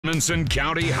Edmonson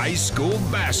County High School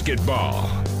basketball.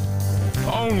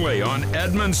 Only on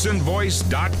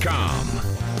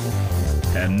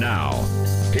EdmonsonVoice.com. And now,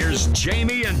 here's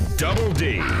Jamie and Double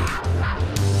D.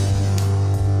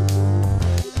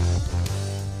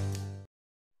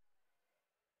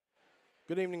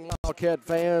 Good evening, Wildcat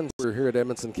fans. We're here at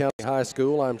Edmonson County High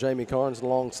School. I'm Jamie Carnes, and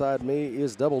alongside me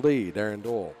is Double D, Darren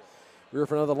Doyle. We're here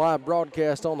for another live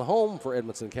broadcast on the home for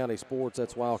Edmonson County Sports.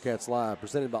 That's Wildcats Live,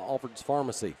 presented by Alfred's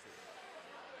Pharmacy.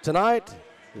 Tonight,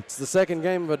 it's the second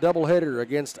game of a doubleheader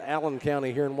against Allen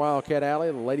County here in Wildcat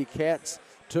Alley. The Lady Cats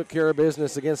took care of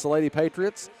business against the Lady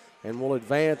Patriots and will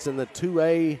advance in the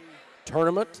 2A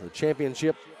tournament, the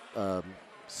championship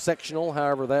sectional,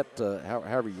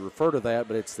 however you refer to that,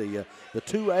 but it's the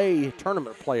 2A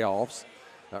tournament playoffs.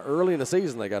 Early in the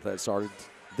season they got that started.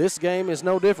 This game is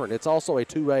no different. It's also a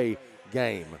 2A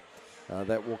game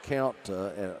that will count,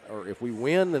 or if we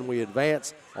win, then we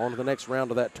advance on to the next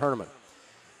round of that tournament.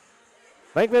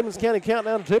 Bank of Edmonson County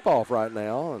countdown to tip-off right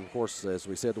now. And, of course, as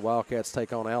we said, the Wildcats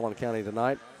take on Allen County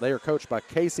tonight. They are coached by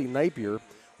Casey Napier,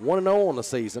 1-0 on the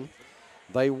season.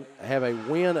 They have a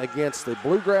win against the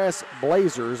Bluegrass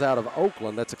Blazers out of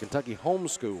Oakland. That's a Kentucky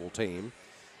homeschool team.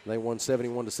 They won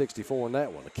 71-64 in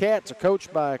that one. The Cats are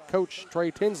coached by Coach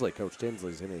Trey Tinsley. Coach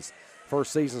Tinsley's in his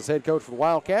first season as head coach for the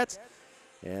Wildcats,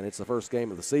 and it's the first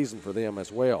game of the season for them as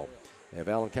well. They have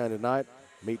Allen County tonight,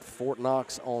 meet Fort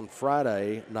Knox on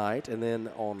Friday night, and then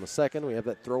on the second we have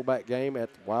that throwback game at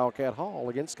Wildcat Hall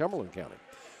against Cumberland County.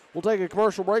 We'll take a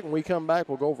commercial break. When we come back,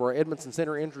 we'll go over our Edmonson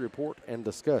Center injury report and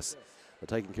discuss the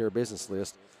taking care of business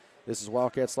list. This is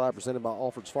Wildcats Live, presented by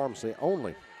Alfred's Pharmacy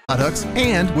only. Products,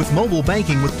 and with mobile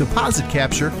banking with deposit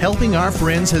capture, helping our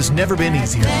friends has never been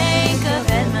easier. Bank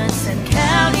of Edmonson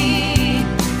County,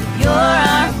 you're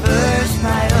our first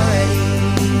priority.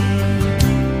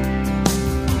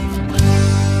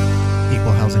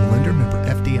 Equal housing lender, member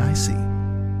FDIC.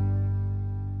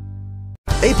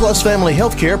 A-Plus Family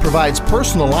Healthcare provides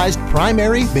personalized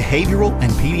primary, behavioral,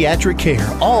 and pediatric care,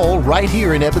 all right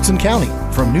here in Edmonson County.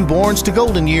 From newborns to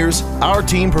golden years, our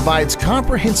team provides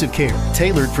comprehensive care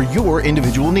tailored for your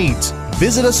individual needs.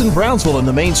 Visit us in Brownsville in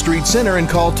the Main Street Center and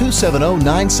call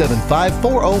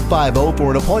 270-975-4050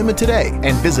 for an appointment today,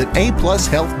 and visit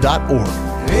aplushealth.org.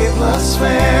 A-Plus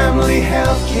Family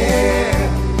Healthcare,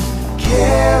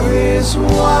 care is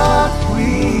what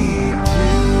we do.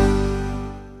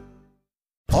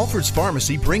 Alfred's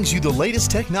Pharmacy brings you the latest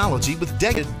technology with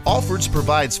decades. Alfred's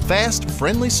provides fast,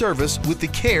 friendly service with the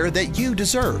care that you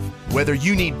deserve. Whether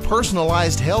you need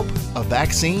personalized help, a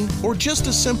vaccine, or just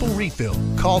a simple refill,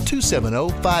 call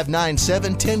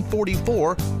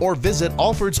 270-597-1044 or visit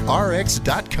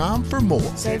alfredsrx.com for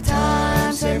more. Save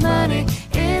time, save money,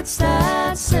 it's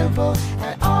that simple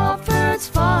at Alfred's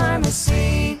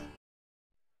Pharmacy.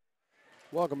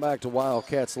 Welcome back to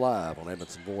Wildcats Live on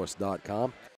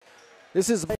EdmonsonVoice.com. This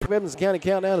is the Bank of Edmonson County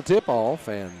countdown to tip-off,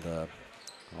 and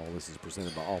all this is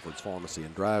presented by Alfred's Pharmacy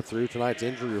and Drive-Thru. Tonight's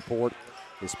injury report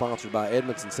is sponsored by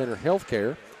Edmonson Center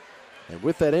Healthcare. And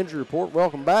with that injury report,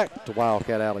 welcome back to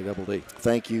Wildcat Alley Double D.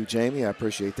 Thank you, Jamie. I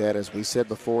appreciate that. As we said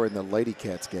before in the Lady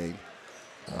Cats game,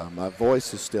 my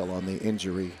voice is still on the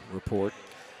injury report,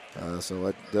 so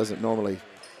it doesn't normally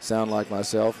sound like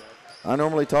myself. I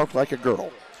normally talk like a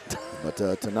girl. But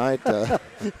tonight,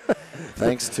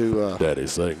 thanks to Daddy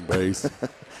sing bass.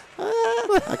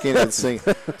 I can't even sing,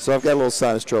 so I've got a little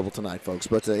sinus trouble tonight, folks.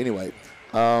 But anyway,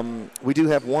 we do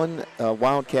have one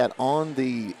Wildcat on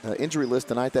the injury list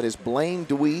tonight. That is Blaine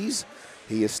Deweese.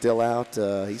 He is still out.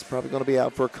 He's probably going to be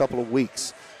out for a couple of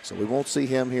weeks, so we won't see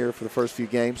him here for the first few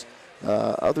games.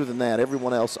 Other than that,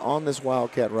 everyone else on this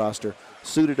Wildcat roster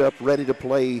suited up, ready to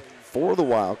play for the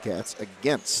Wildcats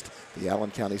against the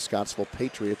Allen County Scottsville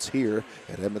Patriots here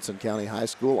at Edmonson County High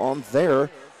School on their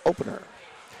opener.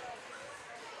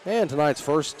 And tonight's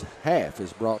first half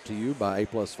is brought to you by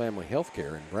A-Plus Family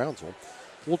Healthcare in Brownsville.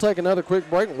 We'll take another quick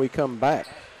break when we come back.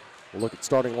 We'll look at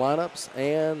starting lineups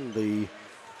and the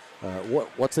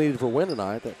what's needed for win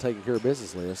tonight, that taking care of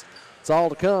business list. It's all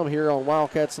to come here on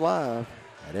Wildcats Live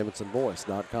at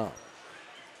EdmonsonVoice.com.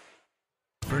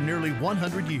 For nearly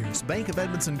 100 years, Bank of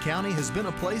Edmonson County has been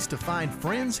a place to find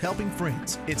friends helping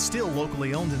friends. It's still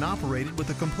locally owned and operated with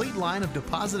a complete line of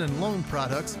deposit and loan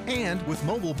products, and with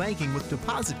mobile banking with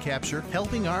deposit capture,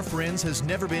 helping our friends has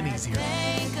never been easier.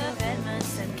 Bank of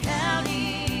Edmonson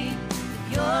County,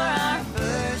 you're our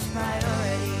first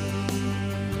priority.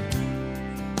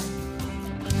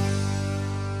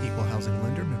 Equal housing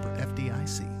lender, member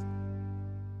FDIC.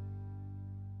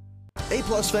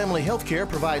 A-Plus Family Healthcare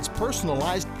provides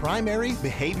personalized primary,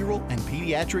 behavioral, and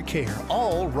pediatric care,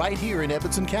 all right here in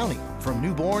Edmonson County. From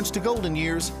newborns to golden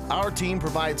years, our team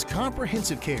provides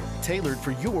comprehensive care tailored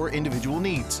for your individual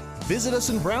needs. Visit us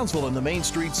in Brownsville in the Main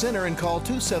Street Center and call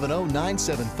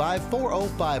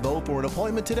 270-975-4050 for an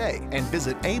appointment today, and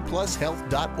visit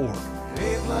aplushealth.org.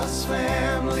 A-Plus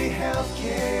Family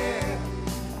Healthcare.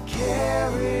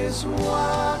 Care is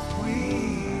what we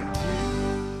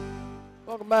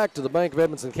Welcome back to the Bank of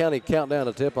Edmonson County Countdown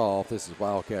to Tip-Off. This is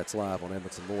Wildcats Live on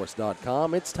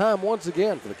EdmonsonVoice.com. It's time once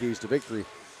again for the Keys to Victory,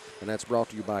 and that's brought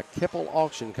to you by Keppel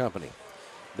Auction Company.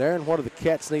 Darren, what do the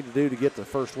Cats need to do to get the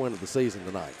first win of the season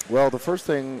tonight? Well, the first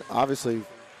thing, obviously,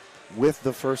 with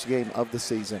the first game of the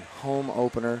season, home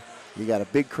opener, you got a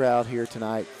big crowd here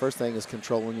tonight. First thing is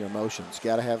controlling your emotions. You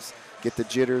got to get the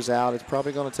jitters out. It's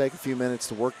probably going to take a few minutes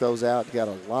to work those out. You got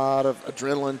a lot of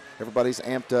adrenaline. Everybody's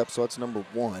amped up, so that's number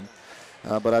one.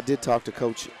 But I did talk to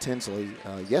Coach Tinsley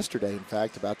yesterday, in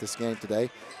fact, about this game today,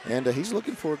 and he's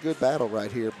looking for a good battle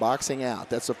right here, boxing out.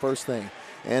 That's the first thing.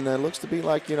 And it looks to be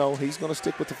like, he's going to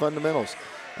stick with the fundamentals.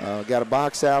 Got to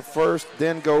box out first,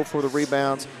 then go for the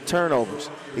rebounds,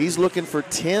 turnovers. He's looking for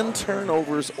 10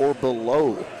 turnovers or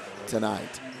below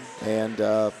tonight. And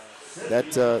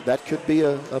that could be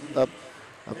a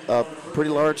pretty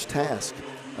large task.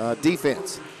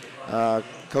 Defense.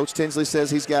 Coach Tinsley says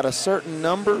he's got a certain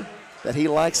number that he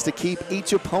likes to keep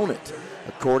each opponent.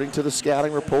 According to the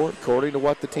scouting report, according to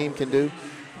what the team can do,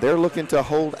 they're looking to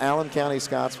hold Allen County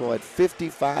Scottsville at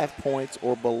 55 points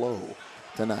or below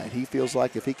tonight. He feels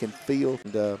like if he can you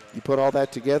put all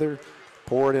that together,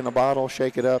 pour it in a bottle,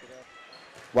 shake it up,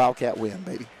 Wildcat win,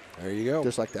 baby. There you go.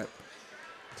 Just like that.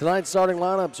 Tonight's starting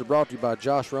lineups are brought to you by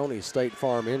Josh Roney State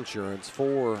Farm Insurance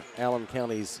for Allen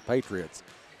County's Patriots.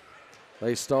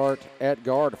 They start at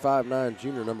guard, 5'9",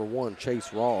 junior number 1,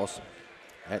 Chase Ross.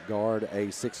 At guard, a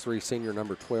 6'3", senior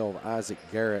number 12, Isaac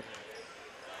Garrett.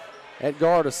 At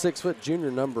guard, a 6-foot junior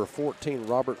number 14,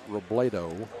 Robert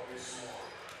Robledo.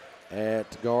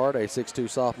 At guard, a 6'2",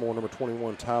 sophomore number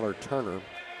 21, Tyler Turner.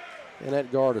 And at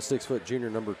guard, a 6-foot junior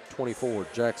number 24,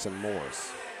 Jackson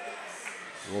Morris.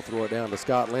 We'll throw it down to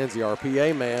Scott Lindsay, our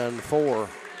PA man, for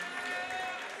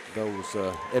those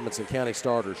Edmonson County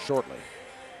starters shortly.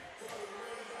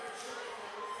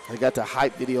 They got the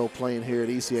hype video playing here at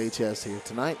ECHS here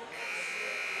tonight.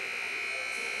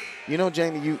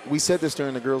 Jamie, we said this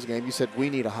during the girls' game. You said we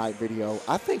need a hype video.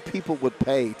 I think people would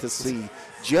pay to see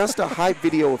just a hype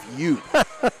video of you.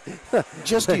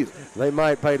 Just you. They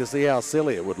might pay to see how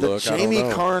silly it would look. Jamie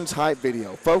Carnes hype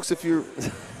video. Folks, if you're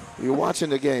watching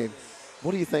the game,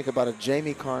 what do you think about a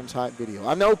Jamie Carnes hype video?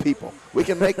 I know people. We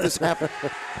can make this happen.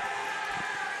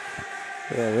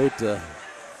 Yeah,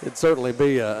 it'd certainly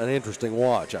be an interesting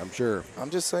watch, I'm sure.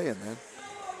 I'm just saying, man.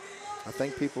 I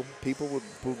think people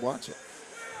would watch it.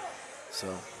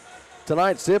 So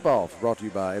tonight's tip-off brought to you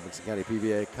by Edmonson County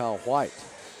PVA Kyle White.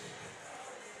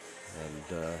 And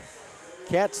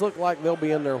Cats look like they'll be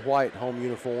in their white home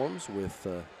uniforms with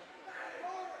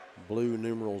blue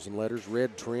numerals and letters,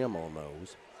 red trim on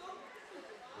those.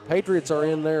 Patriots are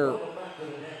in their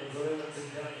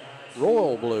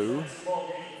royal blue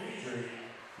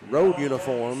road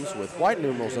uniforms with white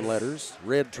numerals and letters,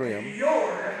 red trim.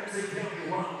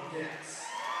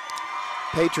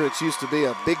 Patriots used to be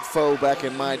a big foe back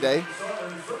in my day,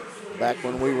 back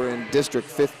when we were in District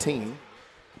 15.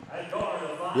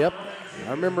 Yep,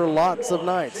 I remember lots of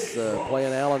nights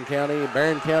playing Allen County,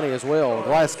 Barron County as well,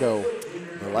 Glasgow.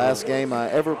 The last game I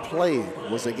ever played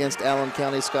was against Allen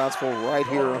County Scottsville right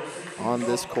here on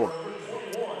this court.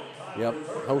 Yep,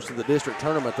 hosted the district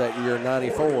tournament that year in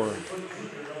 '94.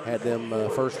 Had them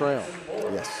first round.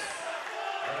 Yes.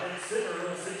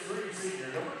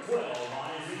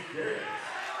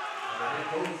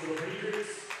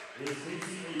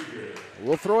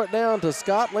 We'll throw it down to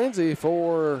Scott Lindsay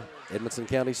for Edmonson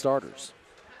County starters.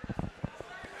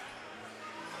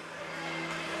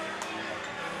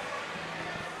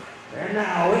 And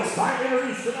now it's time to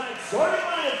introduce tonight's starting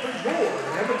lineup for your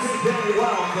Edmonson County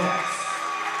Wildcats.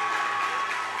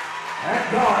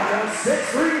 At guard, a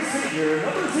 6'3" senior,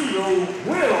 number 0,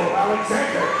 Will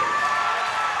Alexander.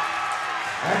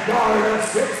 At guard, a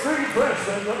 6'3"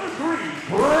 freshman, number 3,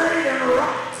 Braden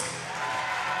Wright.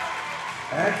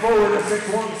 At forward, a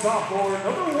 6'1" sophomore,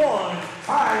 number 1,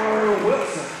 Tyler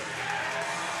Wilson.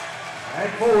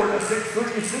 At forward, a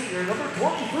 6'3" senior, number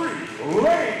 23,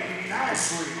 Lane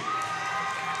Ashley.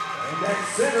 And at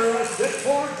center, a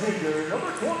 6'4" junior,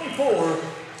 number 24,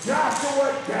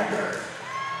 Joshua Decker.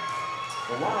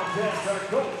 The Wildcats are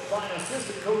coached by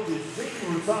assistant coaches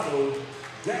Jamie Rosado,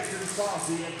 Jackson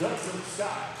Stassi and Dustin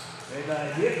Scott. And the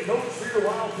head coach for your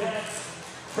Wildcats,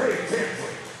 Craig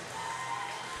Tinsley.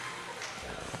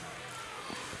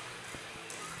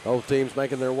 Both teams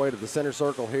making their way to the center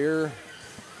circle here.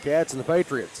 Cats and the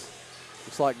Patriots.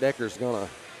 Looks like Decker's going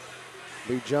to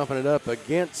be jumping it up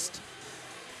against,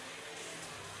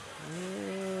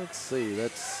 let's see,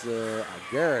 that's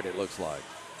Garrett, it looks like.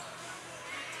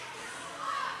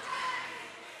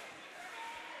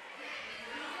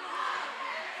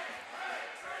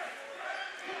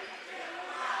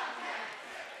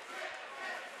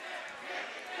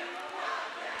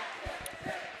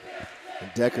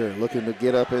 Decker looking to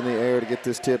get up in the air to get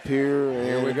this tip here. And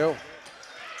here we go.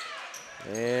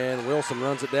 And Wilson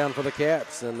runs it down for the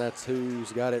Cats, and that's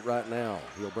who's got it right now.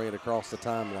 He'll bring it across the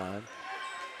timeline.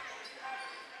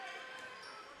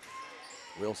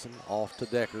 Wilson off to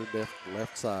Decker,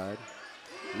 left side.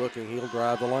 Looking, he'll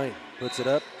drive the lane. Puts it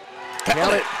up.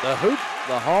 Count it. The hoop,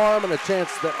 the harm, and a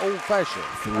chance that old-fashioned.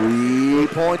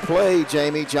 3-point play,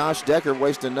 Jamie. Josh Decker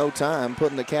wasting no time,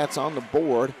 putting the Cats on the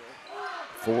board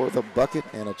for the bucket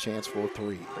and a chance for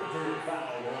 3.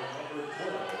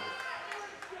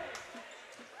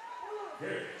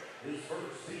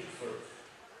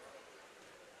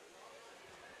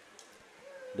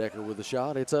 Decker with the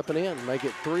shot. It's up and in. Make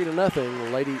it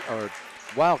 3-0.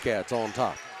 Wildcats on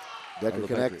top. Decker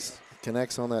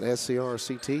connects on that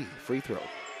SCR-CT free throw.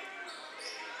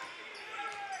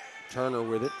 Turner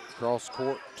with it. Cross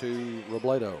court to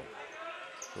Robledo.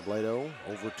 Robledo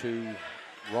over to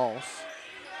Ross.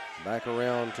 Back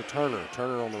around to Turner.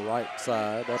 Turner on the right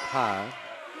side, up high.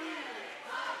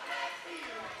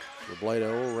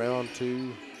 Robledo around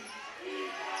to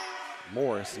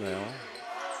Morris now.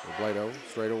 Robledo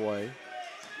straight away.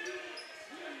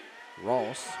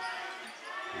 Ross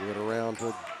with it around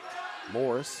to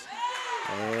Morris.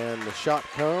 And the shot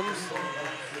comes.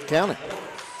 Count it.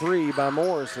 3 by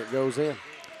Morris. It goes in.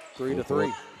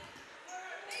 3-3.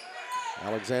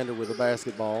 Alexander with the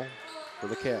basketball for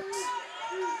the Cats.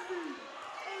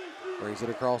 Brings it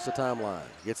across the timeline.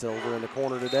 Gets it over in the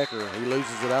corner to Decker. He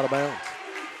loses it out of bounds.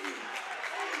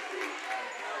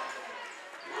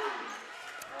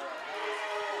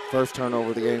 First turnover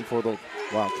of the game for the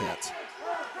Wildcats.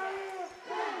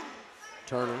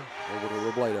 Turner over to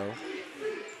Robledo.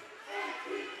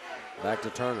 Back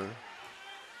to Turner.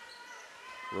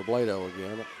 Robledo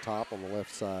again up top on the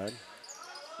left side.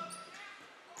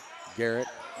 Garrett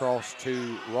cross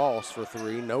to Ross for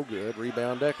 3. No good.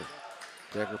 Rebound Decker.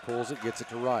 Decker pulls it, gets it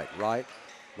to Wright. Wright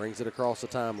brings it across the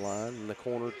timeline in the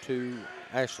corner to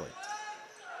Ashley.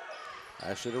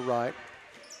 Ashley to Wright.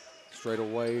 Straight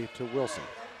away to Wilson.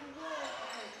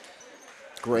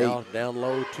 Great. Now down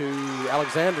low to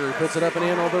Alexander, who puts it up and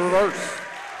in on the reverse.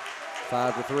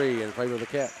 5-3 in favor of the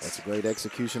Cats. That's a great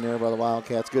execution there by the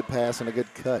Wildcats. Good pass and a good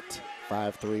cut.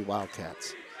 5-3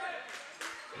 Wildcats.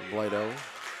 Robledo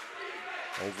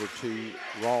over to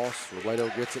Ross.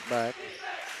 Robledo gets it back.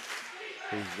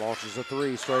 He launches a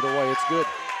 3 straight away. It's good.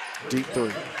 Deep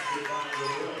 3.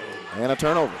 And a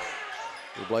turnover.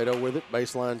 Robledo with it.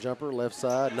 Baseline jumper, left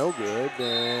side. No good.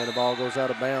 And the ball goes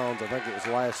out of bounds. I think it was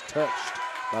last touched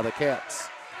by the Cats.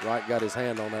 Wright got his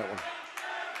hand on that one.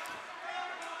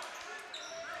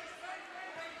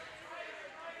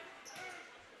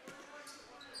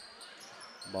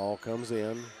 Ball comes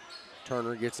in.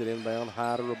 Turner gets it inbound.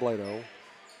 High to Robledo.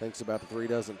 Thinks about the 3,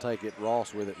 doesn't take it.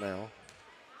 Ross with it now.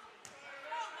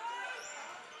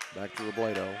 Back to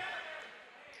Robledo.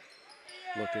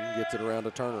 Looking, gets it around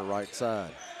to Turner, right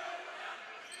side.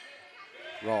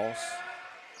 Ross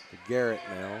to Garrett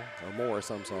now, or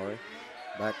Morris, I'm sorry.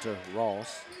 Back to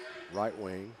Ross, right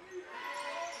wing.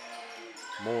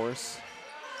 Morris,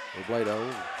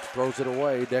 Robledo throws it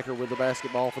away. Decker with the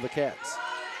basketball for the Cats.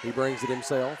 He brings it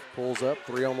himself, pulls up,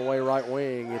 3 on the way, right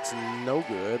wing. It's no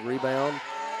good. Rebound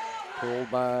pulled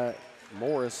by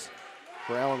Morris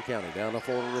for Allen County. Down the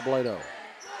floor to Robledo.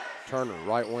 Turner,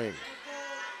 right wing.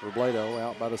 Robledo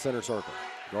out by the center circle,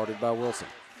 guarded by Wilson.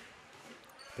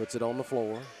 Puts it on the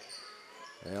floor.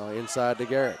 Now inside to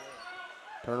Garrett.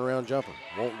 Turnaround jumper,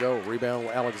 won't go. Rebound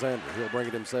Alexander, he'll bring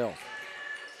it himself.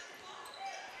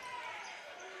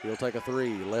 He'll take a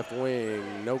 3, left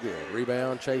wing, no good.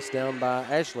 Rebound chased down by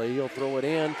Ashley, he'll throw it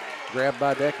in. Grabbed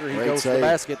by Decker, he goes to the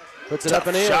basket. Puts it up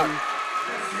and in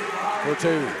for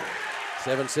 2.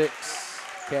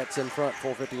 7-6, Cats in front,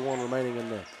 4:51 remaining in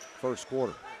the first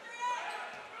quarter.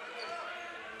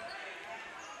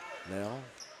 Now,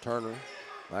 Turner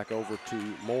back over to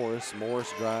Morris.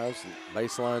 Morris drives,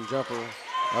 baseline jumper,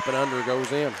 up and under,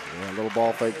 goes in. Yeah, a little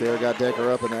ball fake there, got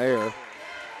Decker up in the air.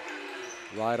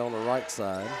 Right on the right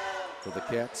side. for the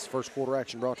Cats. First quarter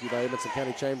action brought to you by Edmonson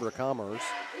County Chamber of Commerce.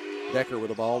 Decker with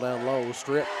the ball down low,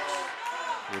 strips.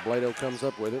 Robledo comes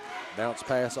up with it. Bounce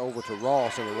pass over to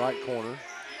Ross in the right corner.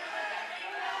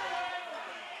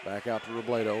 Back out to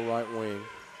Robledo, right wing.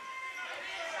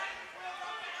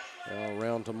 Now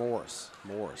around to Morris.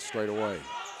 Morris straight away.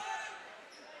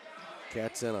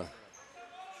 Cats in a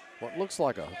what looks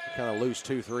like a kind of loose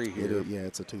 2-3 here. Yeah,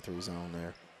 it's a 2-3 zone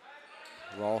there.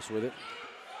 Ross with it.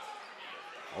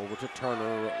 Over to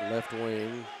Turner, left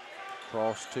wing.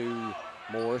 Cross to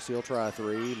Morris. He'll try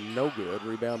three. No good.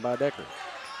 Rebound by Decker.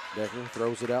 Decker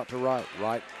throws it out to Wright.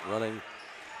 Wright running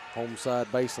home side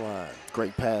baseline.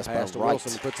 Great pass by to Wright.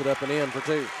 Wilson. Puts it up and in for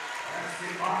two.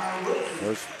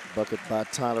 First bucket by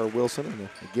Tyler Wilson. And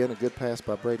again, a good pass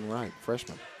by Braden Wright,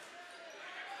 freshman.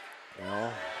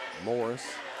 Now Morris.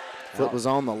 Foot was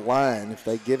on the line if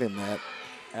they give him that.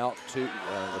 Out to,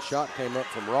 the shot came up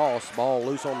from Ross. Ball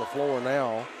loose on the floor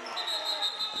now.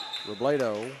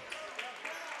 Robledo.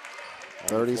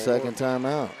 30-second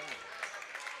timeout.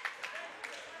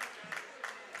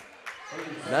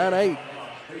 9-8.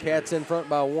 Cats in front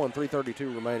by one.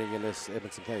 3:32 remaining in this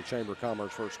Edmonson County Chamber of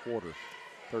Commerce first quarter.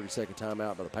 30-second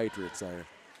timeout by the Patriots there.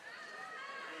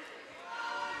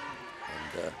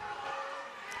 And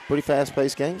pretty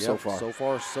fast-paced game so yep, far. So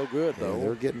far, so good though. Yeah,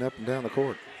 they're getting up and down the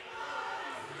court.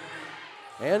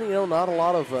 And not a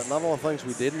lot of things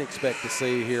we didn't expect to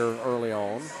see here early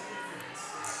on.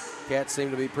 Cats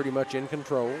seem to be pretty much in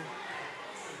control.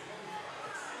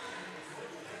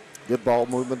 Good ball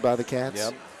movement by the Cats.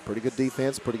 Yep. Pretty good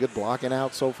defense, pretty good blocking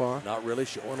out so far. Not really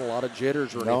showing a lot of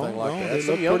jitters or No, anything like no, that. they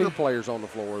Some look younger pretty- players on the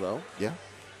floor though. Yeah.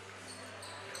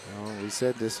 We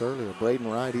said this earlier. Braden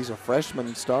Wright, he's a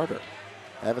freshman starter.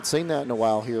 Haven't seen that in a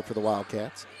while here for the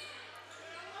Wildcats.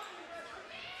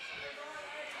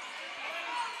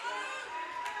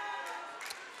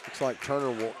 Looks like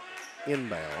Turner will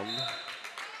inbound.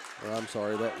 Or I'm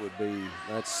sorry,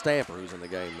 that's Stamper who's in the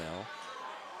game now.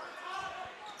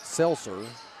 Seltzer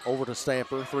over to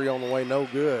Stamper, three on the way, no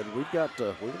good. We've got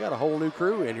a whole new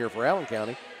crew in here for Allen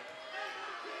County.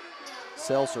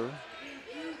 Seltzer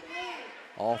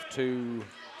off to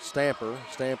Stamper.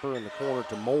 Stamper in the corner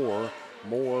to Moore.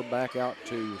 Moore back out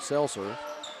to Seltzer.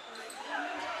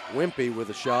 Wimpy with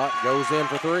a shot, goes in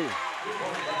for three.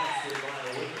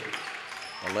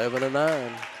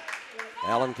 11-9.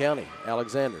 Allen County.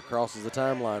 Alexander crosses the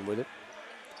timeline with it.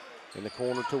 In the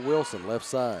corner to Wilson, left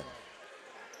side.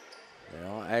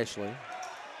 Now Ashley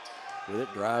with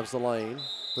it, drives the lane,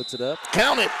 puts it up.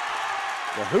 Count it!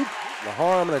 The hoop, the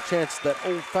harm, and a chance at that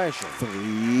old-fashioned.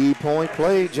 3-point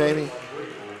play, Jamie.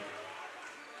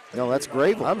 No, that's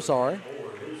Gravel. I'm sorry.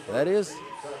 That is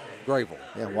Gravel.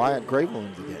 Yeah, Wyatt Gravel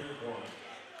into the game.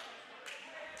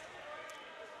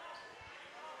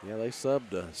 Yeah, they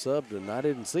subbed, and I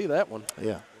didn't see that one.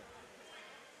 Yeah.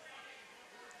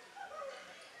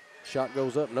 Shot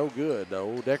goes up, no good,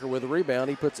 though. Decker with the rebound.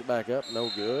 He puts it back up, no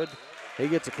good. He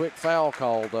gets a quick foul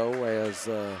call, though, as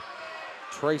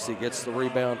Tracy gets the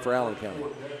rebound for Allen County.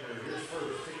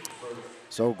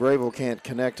 So Gravel can't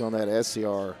connect on that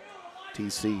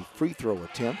SCRTC free throw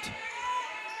attempt.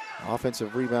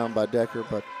 Offensive rebound by Decker,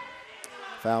 but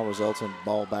foul results in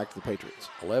ball back to the Patriots.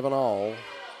 11 all.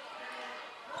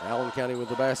 Allen County with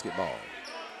the basketball.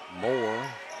 Moore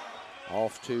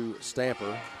off to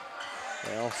Stamper.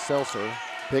 Now Seltzer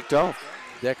picked off.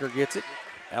 Decker gets it.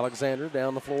 Alexander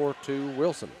down the floor to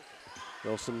Wilson.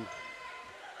 Wilson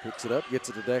picks it up, gets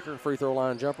it to Decker. Free throw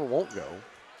line jumper won't go.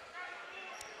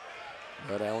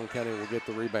 But Allen County will get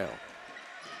the rebound.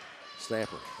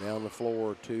 Stamper down the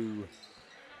floor to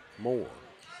Moore.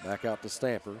 Back out to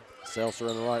Stamper. Seltzer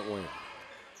in the right wing.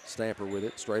 Stamper with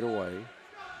it straight away.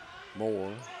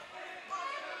 Moore.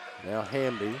 Now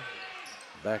Hamby.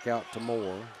 Back out to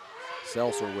Moore.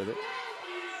 Seltzer with it.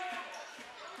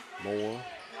 Moore.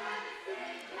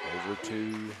 Over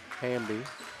to Hamby.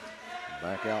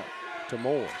 Back out to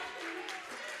Moore.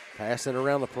 Passing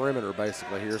around the perimeter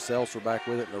basically here. Seltzer back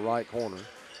with it in the right corner.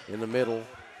 In the middle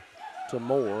to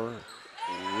Moore.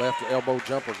 Left elbow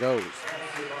jumper goes.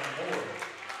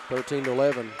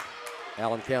 13-11,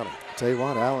 Allen County. Tell you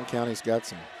what, Allen County's got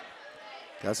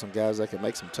some guys that can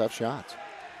make some tough shots.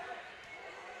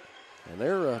 And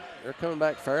they're coming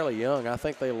back fairly young. I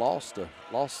think they lost a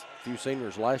few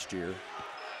seniors last year.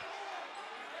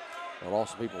 They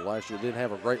lost some people last year. Didn't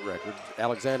have a great record.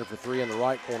 Alexander for three in the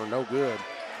right corner, no good.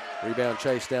 Rebound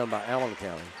chased down by Allen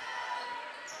County.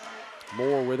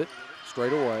 Moore with it,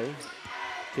 straight away.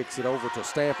 Kicks it over to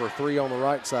Stamper, three on the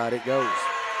right side, it goes.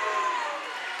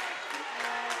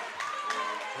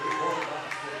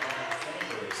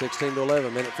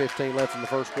 $16-11, minute 15 left in the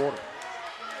first quarter.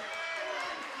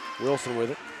 Wilson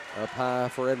with it, up high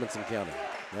for Edmonson County.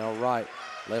 Now right,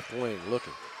 left wing,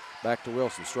 looking. Back to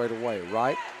Wilson, straight away.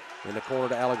 Right, in the corner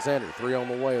to Alexander. 3 on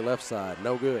the way, left side,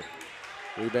 no good.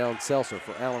 Rebound Seltzer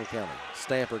for Allen County.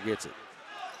 Stamper gets it.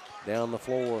 Down the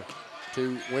floor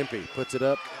to Wimpy, puts it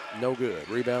up, no good.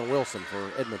 Rebound Wilson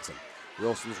for Edmondson.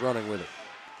 Wilson's running with it.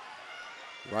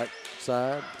 Right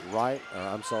side, right,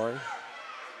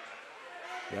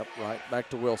 Yep, right, back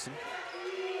to Wilson.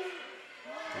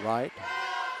 Right,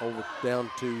 over down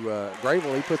to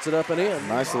Grable. He puts it up and in.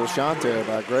 Nice little shot there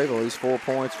by Grable. He's 4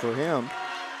 points for him.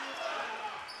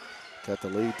 Got the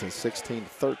lead to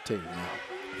 16-13 now.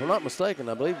 If I'm not mistaken,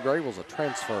 I believe Grable's a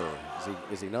transfer.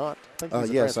 Is he not? I think he's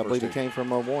a yes, I transfer believe student. he came from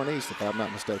Warren East, if I'm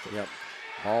not mistaken. Yep.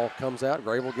 Ball comes out.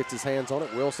 Grable gets his hands on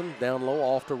it. Wilson down low,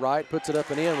 off to right, puts it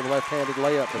up and in with a left-handed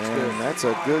layup. That's good. That's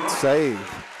a good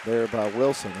save there by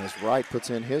Wilson as Wright puts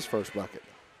in his first bucket.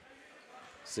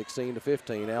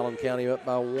 16-15. Allen County up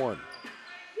by 1.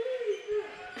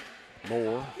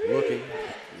 Moore looking.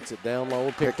 Gets it down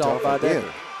low. Picked off by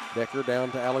Decker. Decker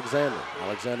down to Alexander.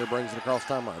 Alexander brings it across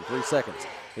timeline. 3 seconds.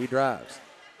 He drives.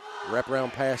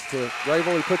 Wraparound pass to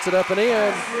Grable. He puts it up and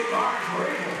in.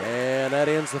 And that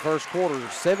ends the first quarter.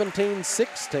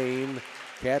 17-16.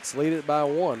 Cats lead it by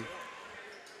 1.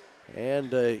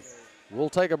 And we'll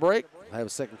take a break. We'll have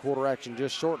second quarter action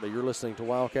just shortly. You're listening to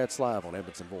Wildcats Live on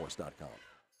EdmonsonVoice.com.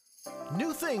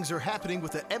 New things are happening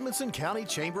with the Edmonson County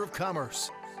Chamber of Commerce.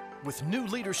 With new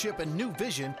leadership and new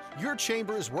vision, your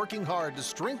chamber is working hard to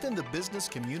strengthen the business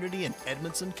community in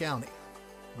Edmonson County.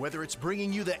 Whether it's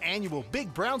bringing you the annual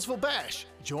Big Brownsville Bash,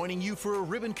 joining you for a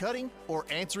ribbon cutting, or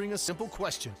answering a simple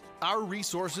question, our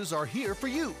resources are here for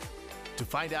you. To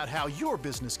find out how your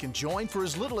business can join for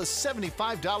as little as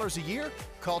 $75 a year,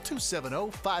 call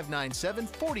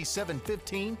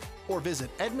 270-597-4715 or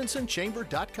visit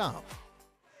edmondsonchamber.com.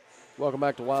 Welcome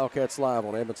back to Wildcats Live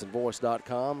on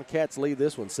EdmonsonVoice.com. Cats lead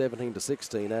this one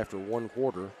 17-16 after 1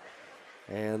 quarter.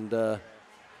 And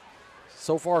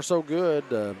so far so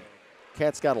good.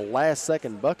 Cats got a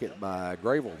last-second bucket by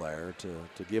Grable there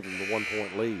to give them the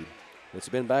 1-point lead. It's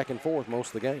been back and forth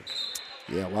most of the game.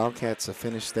 Yeah, Wildcats have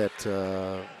finished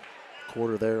that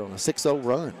quarter there on a 6-0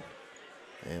 run.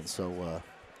 And so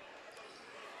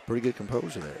pretty good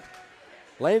composure there.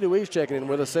 Lanny Dewey's checking in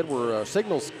with us, said we're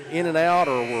signals in and out,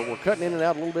 or we're cutting in and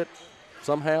out a little bit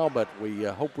somehow, but we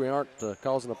hope we aren't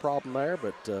causing a problem there,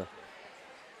 but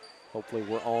hopefully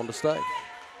we're on to stay.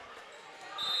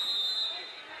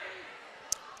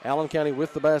 Allen County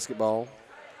with the basketball.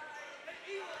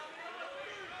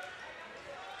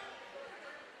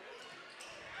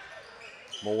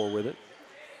 Moore with it.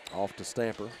 Off to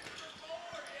Stamper.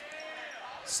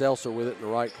 Seltzer with it in the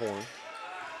right corner.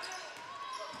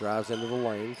 Drives into the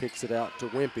lane, kicks it out to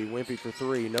Wimpy. Wimpy for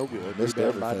 3, no good. Missed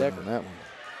Rebound by everything Decker. on that one.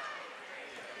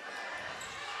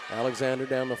 Alexander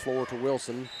down the floor to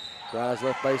Wilson. Drives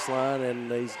left baseline,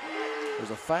 and there's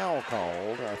a foul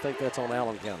called. I think that's on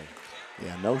Allen County.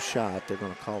 Yeah, no shot. They're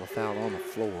going to call a foul on the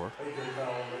floor.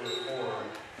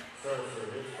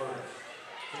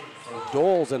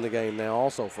 Doyle's in the game now,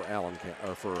 also for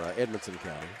Edmonson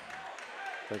County.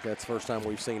 I think that's the first time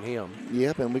we've seen him.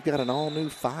 Yep, and we've got an all-new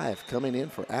 5 coming in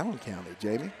for Allen County,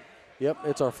 Jamie. Yep,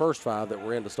 it's our first 5 that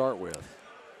we're in to start with.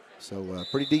 So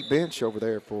pretty deep bench over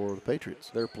there for the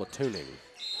Patriots. They're platooning.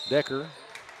 Decker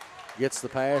gets the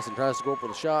pass and tries to go up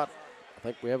with a shot. I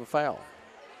think we have a foul.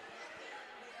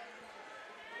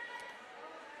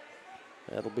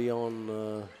 That'll be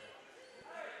on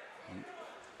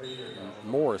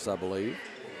Morris, I believe.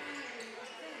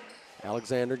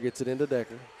 Alexander gets it into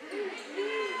Decker.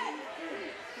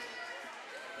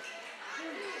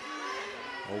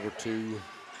 Over to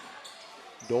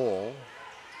Doyle.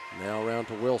 Now around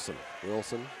to Wilson.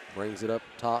 Wilson brings it up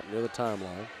top near the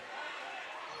timeline.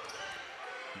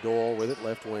 Doyle with it,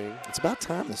 left wing. It's about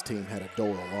time this team had a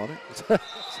Doyle on it.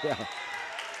 Yeah.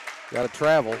 Got to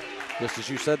travel, just as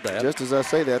you said that. Just as I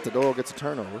say that, the Doyle gets a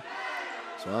turnover.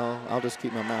 So I'll just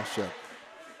keep my mouth shut.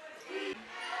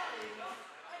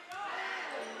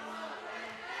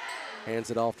 Hands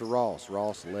it off to Ross.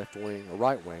 Ross left wing, or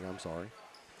right wing, I'm sorry.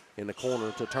 In the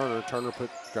corner to Turner. Turner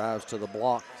drives to the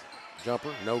block.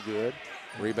 Jumper, no good.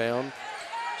 Rebound,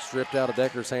 stripped out of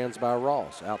Decker's hands by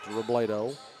Ross. Out to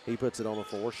Robledo. He puts it on the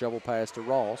floor. Shovel pass to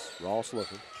Ross. Ross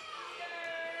looking.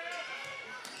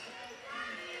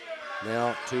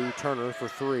 Now to Turner for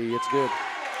 3. It's good.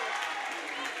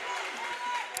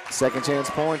 Second chance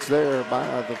points there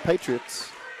by the Patriots.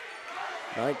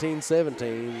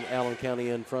 19-17, Allen County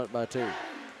in front by 2.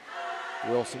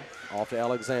 Wilson off to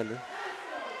Alexander.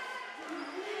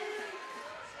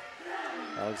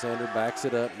 Alexander backs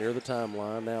it up near the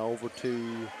timeline. Now over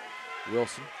to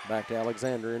Wilson back to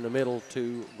Alexander in the middle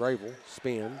to Gravel.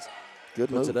 Spins. Good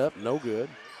Puts move. it up. No good.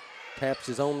 Taps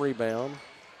his own rebound.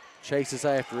 Chases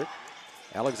after it.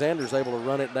 Alexander's able to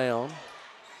run it down.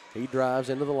 He drives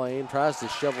into the lane. Tries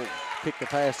to pick the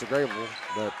pass to Gravel,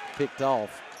 but picked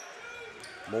off.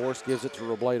 Morris gives it to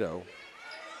Robledo.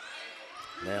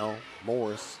 Now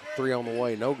Morris, 3 on the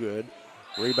way, no good.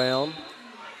 Rebound.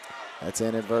 That's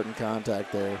inadvertent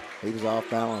contact there. He was off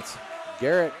balance.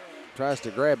 Garrett tries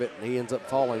to grab it, and he ends up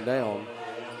falling down.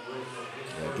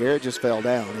 Yeah, Garrett just fell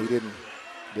down. He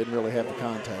didn't really have the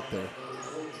contact there.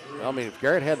 I mean, if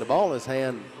Garrett had the ball in his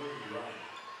hand,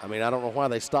 I mean, I don't know why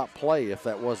they stopped play if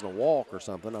that wasn't a walk or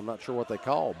something. I'm not sure what they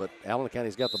called, but Allen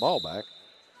County's got the ball back.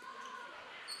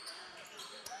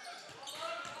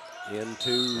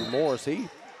 Into Morris. He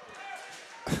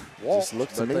walked. Just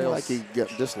looks to me like he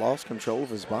just lost control of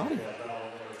his body.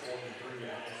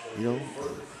 You know?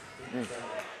 Yeah.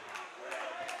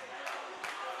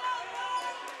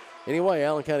 Anyway,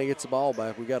 Allen County gets the ball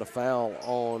back. We got a foul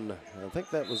on, I think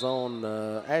that was on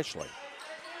Ashley.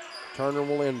 Turner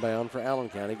will inbound for Allen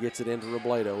County. Gets it into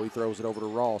Robledo. He throws it over to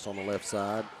Ross on the left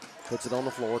side. Puts it on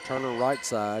the floor. Turner right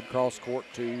side. Cross court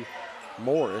to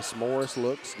Morris. Morris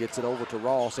looks, gets it over to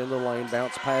Ross in the lane.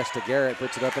 Bounce pass to Garrett.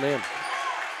 Puts it up and in.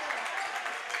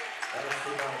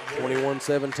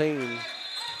 21-17.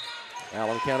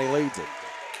 Allen County leads it.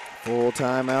 Full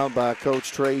timeout by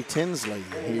Coach Trey Tinsley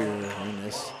here in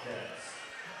this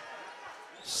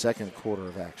second quarter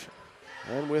of action.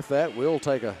 And with that, we'll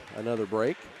take another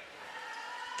break.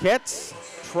 Cats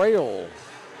trail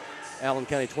Allen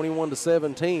County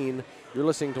 21-17. You're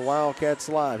listening to Wildcats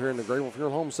Live here in the Grayville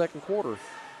Funeral Home second quarter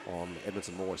on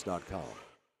EdmondsonVoice.com.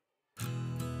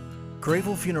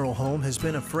 Grayville Funeral Home has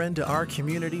been a friend to our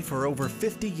community for over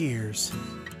 50 years,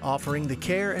 offering the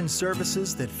care and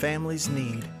services that families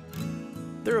need.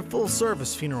 They're a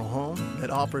full-service funeral home that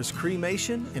offers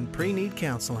cremation and pre-need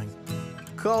counseling.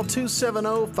 Call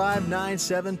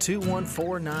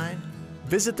 270-597-2149.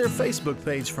 Visit their Facebook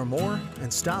page for more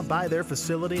and stop by their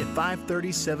facility at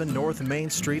 537 North Main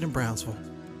Street in Brownsville.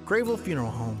 Grayville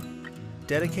Funeral Home,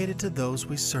 dedicated to those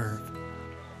we serve.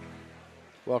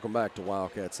 Welcome back to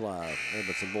Wildcats Live,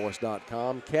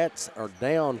 EdmondsonVoice.com. Cats are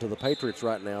down to the Patriots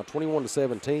right now,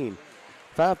 21-17.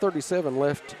 5:37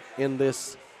 left in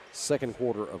this second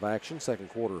quarter of action. Second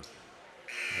quarter of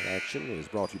action is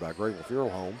brought to you by Grayville Funeral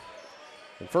Home.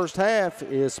 And first half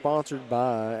is sponsored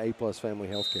by A+ Family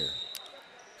Healthcare.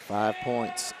 5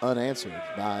 points unanswered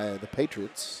by the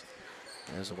Patriots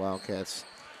as the Wildcats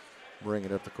bring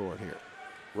it up the court here.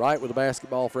 Wright with the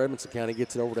basketball for Edmondson County,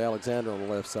 gets it over to Alexander on the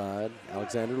left side.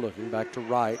 Alexander looking back to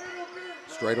Wright,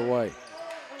 straight away.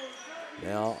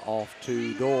 Now off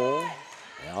to Doyle,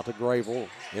 out to Gravel,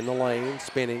 in the lane,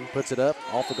 spinning, puts it up,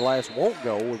 off the glass, won't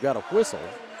go. We've got a whistle.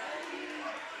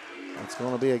 That's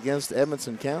going to be against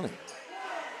Edmonson County.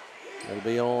 It'll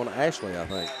be on Ashley, I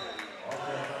think.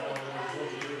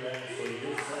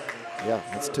 Yeah,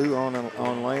 it's 2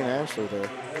 on Lane Ashley there.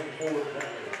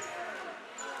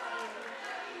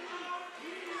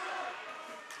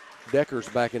 Decker's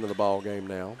back into the ball game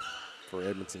now for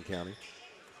Edmonson County.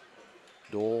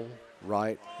 Doyle,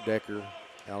 Wright, Decker,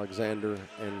 Alexander,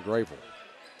 and Gravel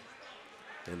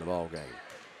in the ball game.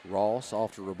 Ross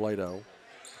off to Robledo.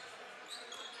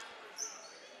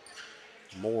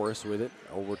 Morris with it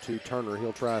over to Turner.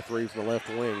 He'll try a 3 from the left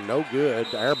wing. No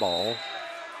good. Air ball.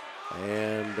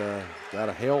 And got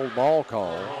a held ball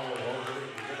call.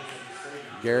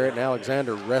 Garrett and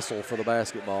Alexander wrestle for the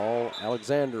basketball.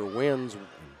 Alexander wins,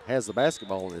 has the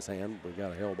basketball in his hand, but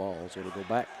got a held ball, so it'll go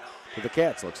back to the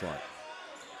Cats, looks like.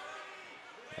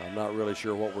 I'm not really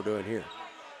sure what we're doing here.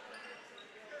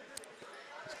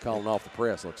 He's calling off the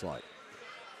press, looks like.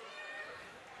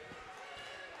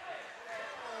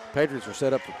 Patriots are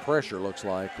set up for pressure, looks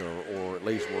like, or at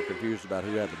least we're confused about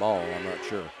who had the ball. I'm not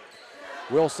sure.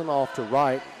 Wilson off to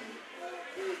Wright.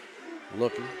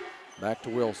 Looking. Back to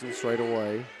Wilson straight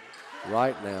away.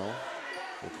 Wright now.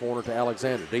 The corner to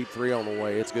Alexander. Deep 3 on the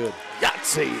way. It's good.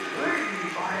 Yahtzee!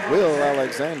 Will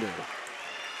Alexander.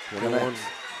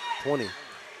 21-20.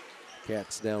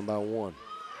 Cats down by 1.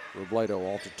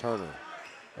 Robledo off to Turner.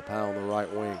 Up high on the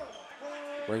right wing.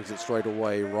 Brings it straight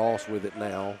away. Ross with it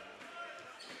now.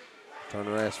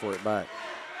 Turner asks for it back.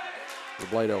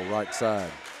 Robledo right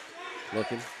side.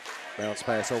 Looking. Bounce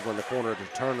pass over in the corner to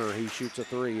Turner. He shoots a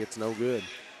 3. It's no good.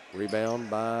 Rebound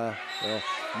by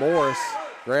Morris.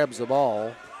 Grabs the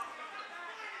ball.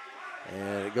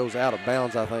 And it goes out of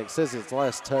bounds, I think. Says it's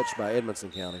last touched by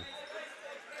Edmonson County.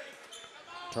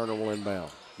 Turner will inbound.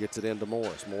 Gets it into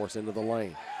Morris. Morris into the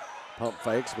lane. Pump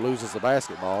fakes. Loses the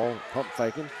basketball. Pump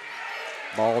faking.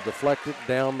 Ball deflected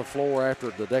down the floor after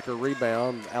the Decker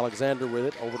rebound. Alexander with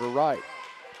it over to Wright.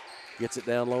 Gets it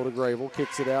down low to Gravel,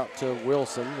 kicks it out to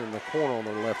Wilson in the corner on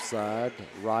the left side.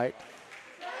 Wright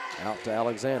out to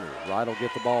Alexander. Wright will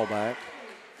get the ball back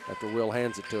after Will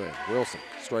hands it to him. Wilson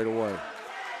straight away.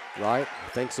 Wright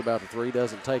thinks about the three,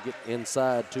 doesn't take it.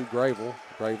 Inside to Gravel.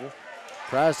 Gravel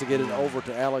tries to get it over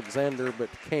to Alexander but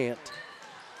can't.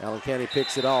 Allen County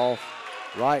picks it off.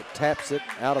 Wright taps it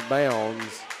out of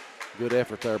bounds. Good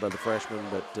effort there by the freshman,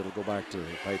 but it'll go back to the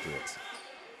Patriots.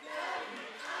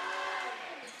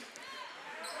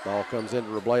 Ball comes into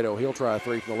Robledo. He'll try a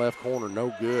three from the left corner.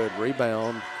 No good.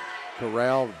 Rebound.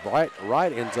 Corralled.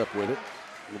 Wright ends up with it.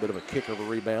 A little bit of a kick of a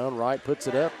rebound. Wright puts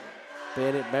it up.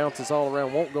 Then it bounces all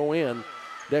around. Won't go in.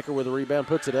 Decker with a rebound.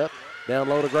 Puts it up. Down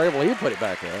low to Gravel. He'll put it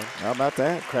back in. How about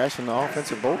that? Crashing the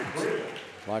offensive boards.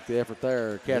 Like the effort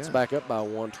there. Cats back up by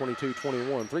one.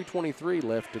 22-21. 3:23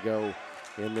 left to go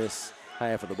in this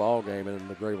half of the ball game in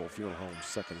the Gravel Funeral Home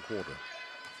second quarter.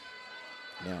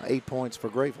 Now 8 points for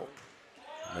Gravel.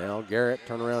 Now Garrett,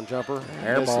 turnaround jumper,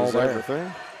 air ball there.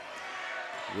 Everything.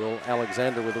 Will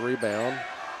Alexander with the rebound.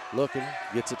 Looking,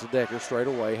 gets it to Decker straight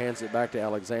away, hands it back to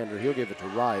Alexander. He'll give it to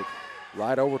Wright.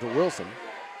 Wright over to Wilson.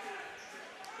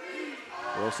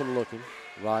 Wilson looking.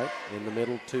 Wright in the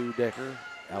middle to Decker.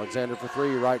 Alexander for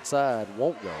three, right side,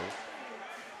 won't go.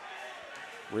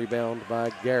 Rebound by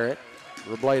Garrett.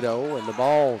 Robledo, and the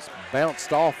ball's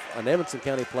bounced off an Evanston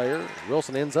County player.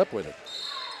 Wilson ends up with it.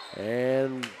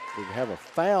 And we have a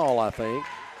foul, I think.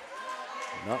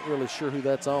 Not really sure who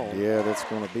that's on. Yeah, that's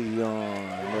going to be on,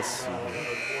 let's see.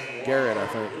 Garrett, I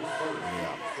think.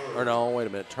 Yeah. Or no, wait a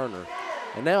minute, Turner.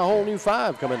 And now a whole new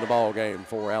five come in the ball game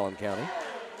for Allen County.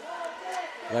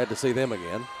 Glad to see them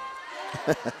again.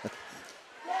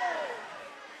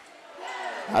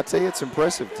 I'd say it's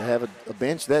impressive to have a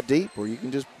bench that deep where you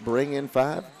can just bring in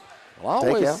five. Well, I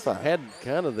always had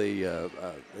kind of the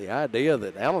idea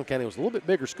that Allen County was a little bit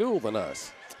bigger school than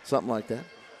us. Something like that.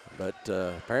 But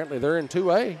apparently they're in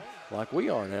 2A like we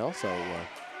are now, so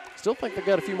still think they've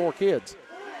got a few more kids.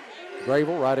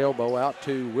 Gravel, right elbow out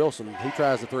to Wilson. He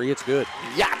tries the three. It's good.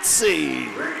 Yahtzee!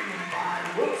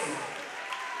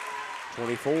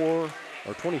 21.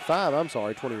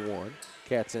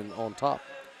 Cats in on top.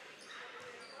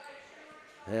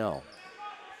 Now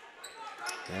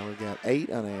we got 8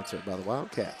 unanswered by the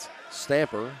Wildcats.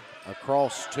 Stamper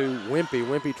across to Wimpy.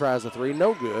 Wimpy tries the three.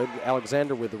 No good.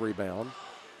 Alexander with the rebound.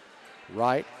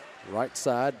 Right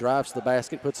side, drives to the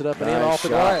basket, puts it up and in off the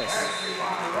glass.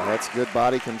 That's good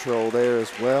body control there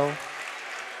as well.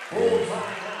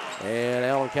 And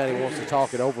Allen County wants to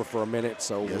talk it over for a minute,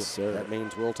 so that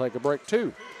means we'll take a break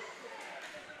too.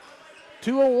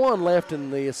 2:01 left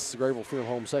in this Gravel Funeral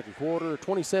Home second quarter.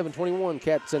 27-21,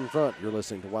 Cats in front. You're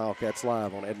listening to Wildcats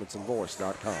Live on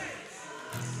EdmondsonVoice.com.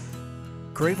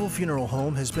 Gravel Funeral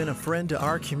Home has been a friend to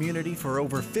our community for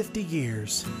over 50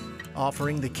 years,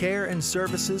 offering the care and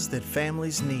services that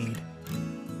families need.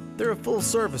 They're a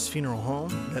full-service funeral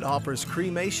home that offers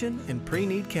cremation and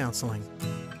pre-need counseling.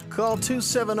 Call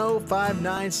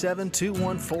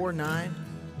 270-597-2149.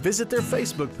 Visit their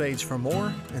Facebook page for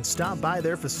more and stop by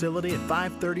their facility at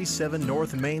 537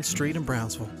 North Main Street in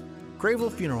Brownsville.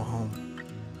 Gravel Funeral Home,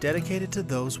 dedicated to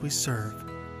those we serve.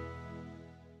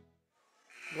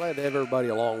 Glad to have everybody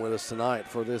along with us tonight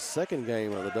for this second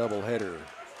game of the doubleheader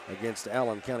against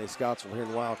Allen County Scottsville here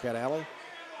in Wildcat Alley.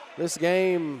 This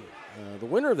game, the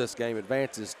winner of this game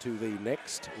advances to the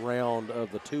next round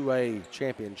of the 2A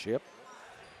championship.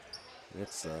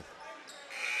 It's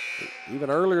even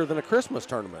earlier than a Christmas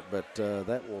tournament, but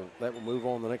that will move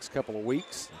on the next couple of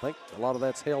weeks. I think a lot of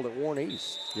that's held at Warren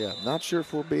East. Yeah, not sure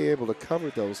if we'll be able to cover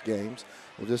those games.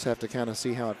 We'll just have to kind of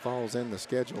see how it falls in the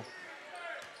schedule.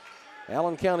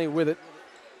 Allen County with it.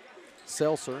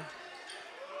 Seltzer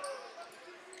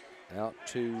out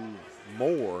to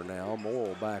Moore now. Moore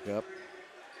will back up.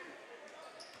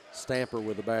 Stamper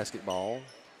with the basketball.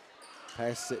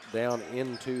 Passes it down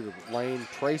into the lane.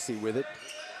 Tracy with it.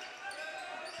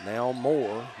 Now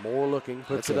Moore. Moore looking.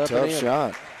 Puts it up and in. Tough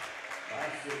shot.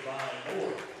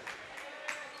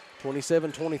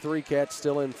 27-23, Cats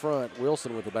still in front.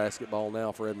 Wilson with the basketball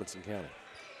now for Edmonson County.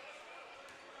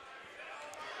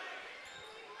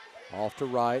 Off to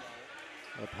Wright.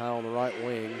 Up high on the right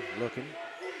wing. Looking.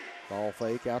 Ball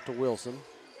fake out to Wilson.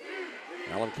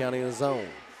 Allen County in the zone.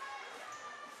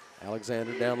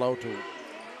 Alexander down low to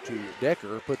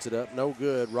Decker, puts it up, no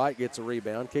good. Wright gets a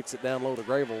rebound, kicks it down low to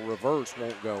Gravel, reverse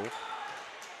won't go.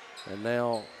 And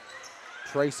now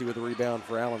Tracy with the rebound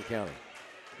for Allen County.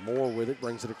 Moore with it,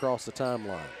 brings it across the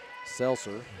timeline.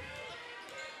 Seltzer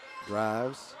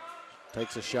drives,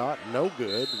 takes a shot, no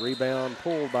good. Rebound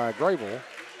pulled by Grable.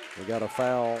 We got a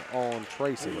foul on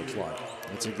Tracy, looks like.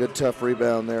 It's a good, tough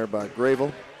rebound there by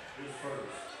Grable.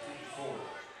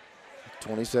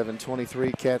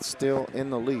 27-23, Cats still in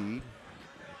the lead.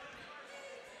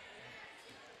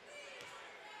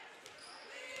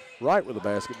 Wright with the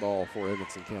basketball for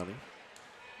Edmonson County.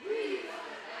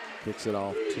 Kicks it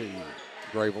off to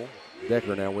Grable.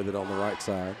 Decker now with it on the right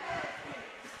side.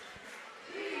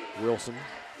 Wilson,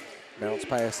 bounce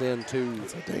pass into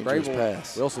Grable.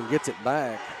 Pass. Wilson gets it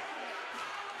back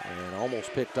and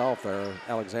almost picked off there.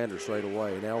 Alexander straight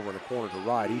away. Now over in the corner to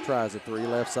Wright. He tries a three,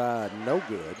 left side, no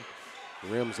good.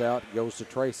 Rims out, goes to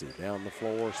Tracy. Down the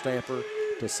floor, Stamper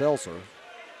to Seltzer.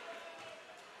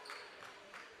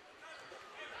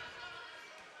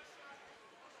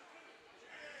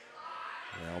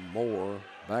 Now Moore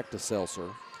back to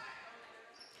Seltzer.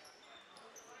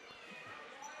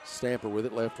 Stamper with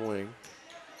it, left wing.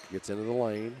 Gets into the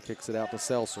lane, kicks it out to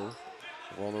Seltzer.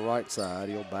 On the right side,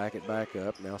 he'll back it back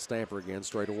up. Now Stamper again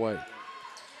straight away.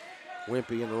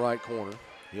 Wimpy in the right corner.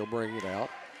 He'll bring it out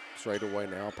straight away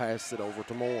now. Passes it over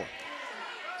to Moore.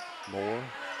 Moore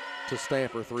to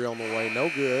Stamper, three on the way,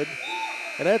 no good.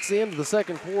 And that's the end of the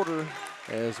second quarter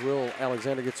as Will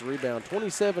Alexander gets a rebound.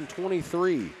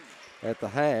 27-23 at the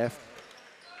half.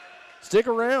 Stick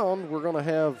around. We're going to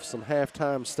have some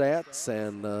halftime stats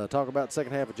and talk about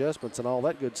second half adjustments and all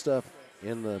that good stuff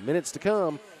in the minutes to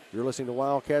come. You're listening to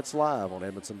Wildcats Live on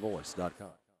EdmonsonVoice.com.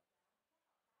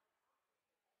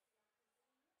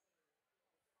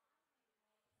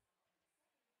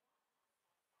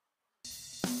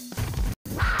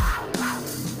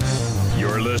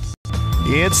 You're listening.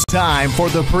 It's time for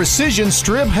the Precision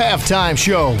Strip Halftime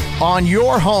Show on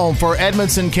your home for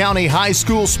Edmonson County High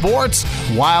School sports,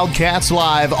 Wildcats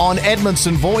Live on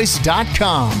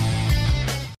EdmonsonVoice.com.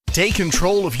 Take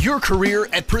control of your career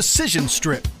at Precision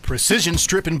Strip. Precision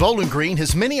Strip in Bowling Green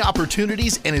has many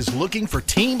opportunities and is looking for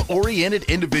team-oriented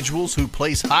individuals who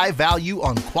place high value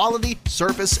on quality,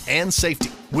 service, and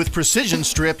safety. With Precision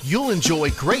Strip, you'll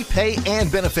enjoy great pay and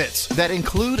benefits that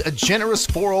include a generous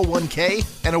 401k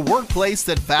and a workplace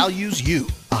that values you.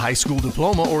 A high school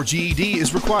diploma or GED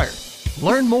is required.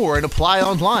 Learn more and apply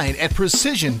online at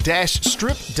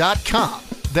precision-strip.com.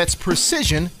 That's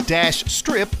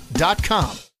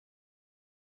precision-strip.com.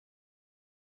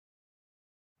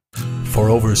 For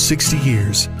over 60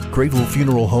 years, Grable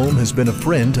Funeral Home has been a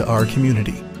friend to our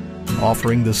community,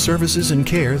 offering the services and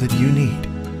care that you need.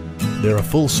 They're a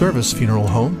full-service funeral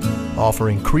home,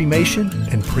 offering cremation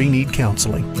and pre-need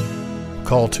counseling.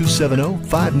 Call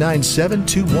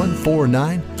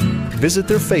 270-597-2149. Visit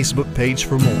their Facebook page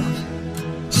for more.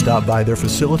 Stop by their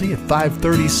facility at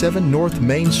 537 North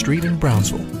Main Street in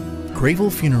Brownsville. Grable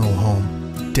Funeral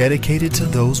Home, dedicated to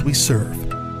those we serve.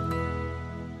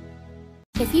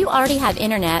 If you already have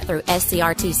internet through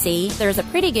SCRTC, there's a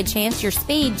pretty good chance your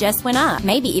speed just went up,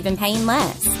 maybe even paying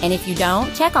less. And if you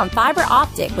don't, check on fiber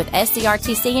optic with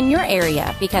SCRTC in your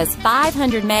area because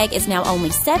 500 meg is now only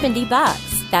 $70.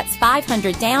 That's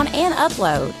 500 down and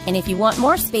upload. And if you want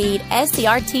more speed,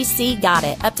 SCRTC got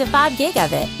it, up to 5 gig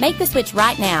of it. Make the switch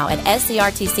right now at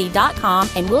scrtc.com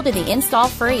and we'll do the install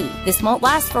free. This won't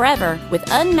last forever.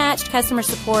 With unmatched customer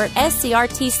support,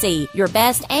 SCRTC, your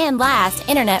best and last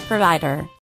internet provider.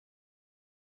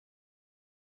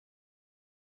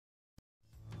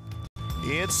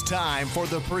 It's time for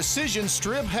the Precision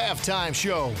Strip Halftime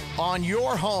Show on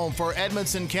your home for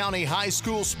Edmonson County High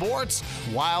School sports,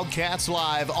 Wildcats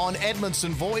Live on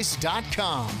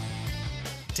EdmonsonVoice.com.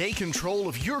 Take control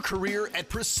of your career at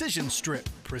Precision Strip.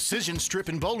 Precision Strip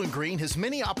in Bowling Green has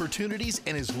many opportunities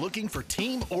and is looking for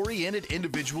team-oriented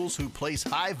individuals who place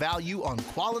high value on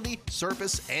quality,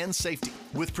 service, and safety.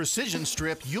 With Precision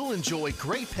Strip, you'll enjoy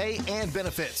great pay and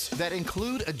benefits that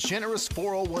include a generous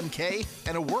 401k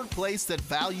and a workplace that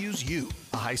values you.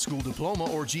 A high school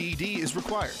diploma or GED is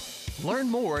required. Learn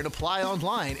more and apply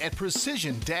online at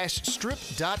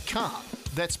precision-strip.com.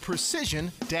 That's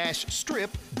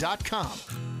precision-strip.com.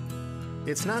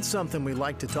 It's not something we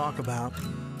like to talk about.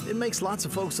 It makes lots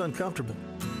of folks uncomfortable.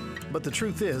 But the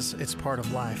truth is, it's part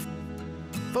of life.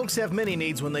 Folks have many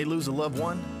needs when they lose a loved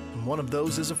one, and one of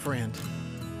those is a friend.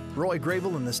 Roy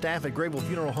Grable and the staff at Grable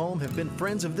Funeral Home have been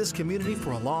friends of this community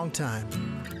for a long time.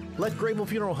 Let Grable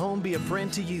Funeral Home be a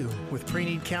friend to you with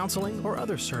pre-need counseling or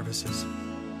other services.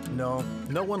 No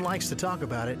one likes to talk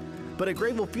about it, but at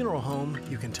Grable Funeral Home,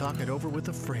 you can talk it over with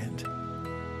a friend.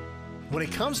 When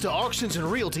it comes to auctions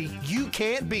and realty, you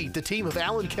can't beat the team of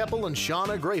Alan Keppel and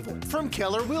Shauna Grable from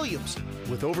Keller Williams.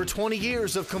 With over 20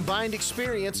 years of combined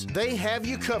experience, they have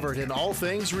you covered in all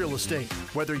things real estate.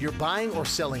 Whether you're buying or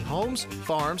selling homes,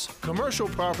 farms, commercial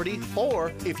property,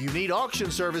 or if you need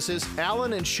auction services,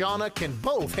 Alan and Shauna can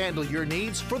both handle your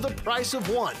needs for the price of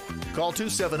one. Call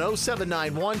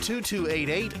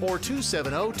 270-791-2288 or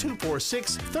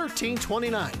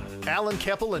 270-246-1329. Alan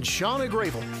Keppel and Shauna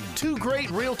Gravel, two great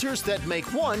realtors that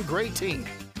make one great team.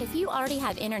 If you already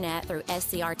have internet through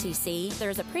SCRTC,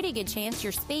 there's a pretty good chance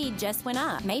your speed just went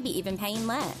up, maybe even paying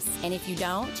less. And if you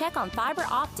don't, check on fiber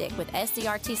optic with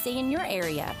SCRTC in your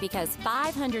area because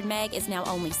 500 meg is now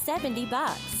only $70.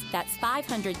 That's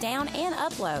 500 down and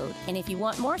upload. And if you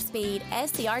want more speed,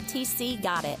 SCRTC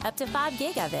got it, up to 5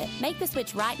 gig of it. Make the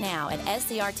switch right now at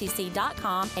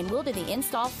scrtc.com and we'll do the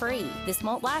install free. This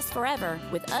won't last forever.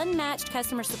 With unmatched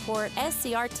customer support,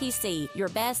 SCRTC, your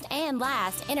best and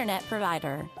last internet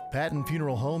provider. Patton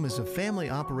Funeral Home is a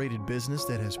family-operated business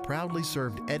that has proudly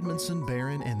served Edmondson,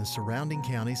 Barron, and the surrounding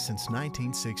counties since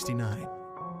 1969.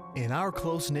 In our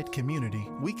close-knit community,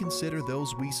 we consider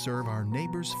those we serve our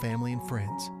neighbors, family, and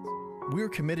friends. We're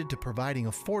committed to providing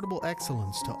affordable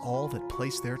excellence to all that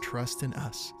place their trust in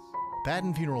us.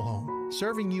 Patton Funeral Home,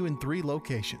 serving you in 3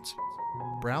 locations: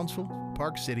 Brownsville,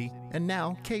 Park City, and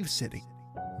now Cave City.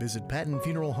 Visit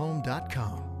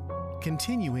PattonFuneralHome.com,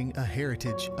 continuing a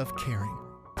heritage of caring.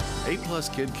 A+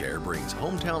 Kid Care brings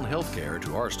hometown health care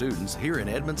to our students here in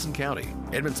Edmonson County.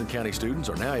 Edmonson County students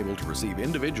are now able to receive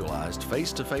individualized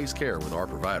face-to-face care with our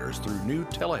providers through new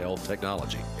telehealth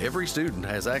technology. Every student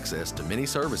has access to many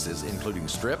services, including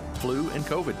strep, flu, and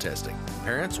COVID testing.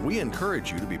 Parents, we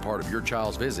encourage you to be part of your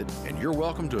child's visit, and you're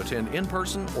welcome to attend in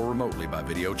person or remotely by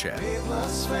video chat. A+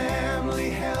 Family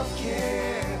Health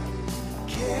Care.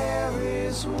 Care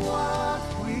is what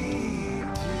we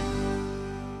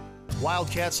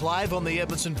Wildcats Live on the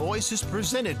Edmonson Voice is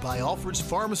presented by Alfred's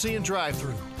Pharmacy and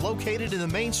Drive-Thru, located in the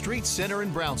Main Street Center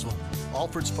in Brownsville.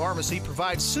 Alfred's Pharmacy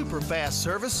provides super fast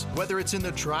service, whether it's in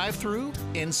the drive-thru,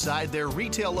 inside their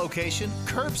retail location,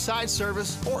 curbside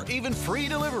service, or even free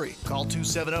delivery. Call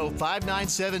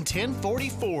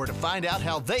 270-597-1044 to find out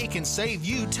how they can save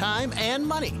you time and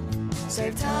money.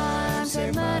 Save time,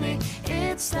 save money,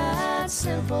 it's that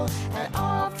simple at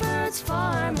Alfred's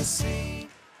Pharmacy.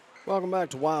 Welcome back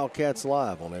to Wildcats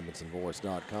Live on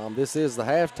EdmonsonVoice.com. This is the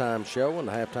halftime show, and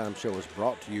the halftime show is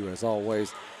brought to you, as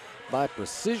always, by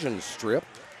Precision Strip,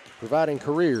 providing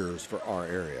careers for our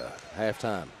area.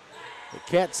 Halftime. The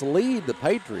Cats lead the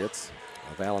Patriots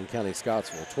of Allen County,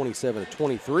 Scottsville,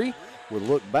 27-23. We'll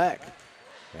look back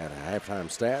at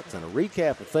halftime stats and a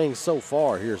recap of things so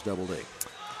far. Here's Double D.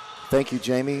 Thank you,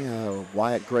 Jamie.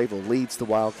 Wyatt Gravel leads the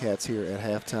Wildcats here at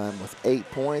halftime with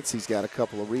 8 points. He's got a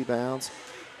couple of rebounds.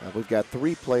 We've got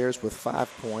 3 players with 5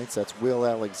 points. That's Will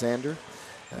Alexander.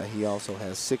 He also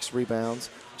has 6 rebounds.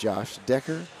 Josh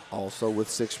Decker, also with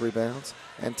 6 rebounds.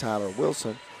 And Tyler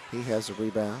Wilson, he has a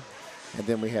rebound. And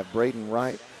then we have Braden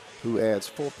Wright, who adds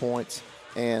 4 points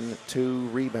and 2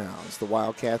 rebounds. The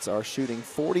Wildcats are shooting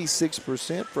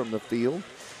 46% from the field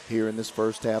here in this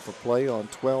first half of play on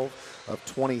 12 of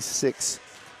 26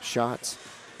 shots.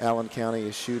 Allen County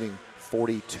is shooting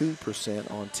 42%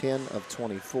 on 10 of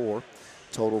 24.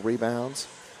 Total rebounds,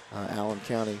 Allen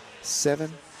County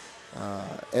 7,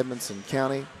 Edmonson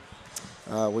County,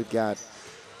 we've got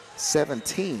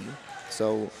 17,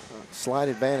 so slight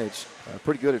advantage,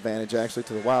 pretty good advantage actually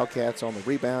to the Wildcats on the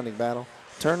rebounding battle.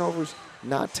 Turnovers,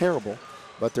 not terrible,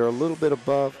 but they're a little bit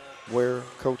above where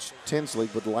Coach Tinsley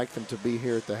would like them to be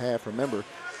here at the half. Remember,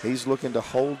 he's looking to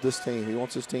hold this team. He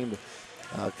wants his team to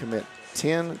commit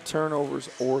 10 turnovers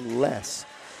or less.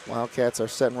 Wildcats are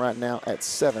sitting right now at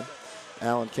 7.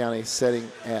 Allen County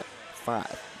setting at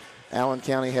 5. Allen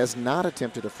County has not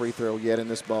attempted a free throw yet in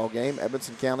this ball game.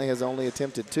 Edmonson County has only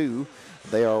attempted 2.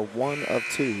 They are 1 of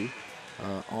 2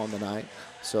 on the night.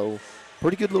 So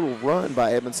pretty good little run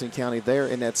by Edmonson County there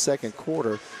in that second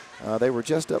quarter. They were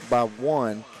just up by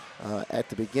 1 at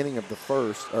the beginning of the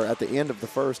first, or at the end of the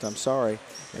first, I'm sorry.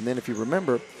 And then if you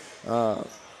remember,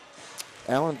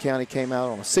 Allen County came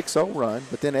out on a 6-0 run,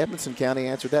 but then Edmonson County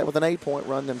answered that with an 8-point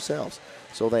run themselves.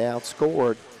 So they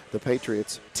outscored the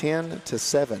Patriots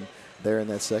 10-7 there in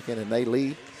that second, and they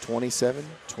lead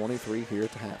 27-23 here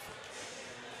at the half.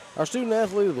 Our Student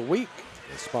Athlete of the Week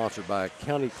is sponsored by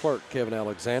County Clerk Kevin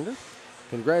Alexander.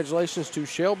 Congratulations to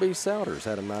Shelby Souders.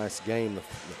 Had a nice game, the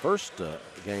first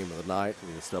game of the night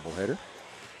in this doubleheader.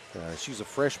 She's a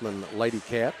freshman Lady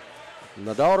Cat. And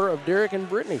the daughter of Derek and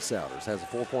Brittany Souders has a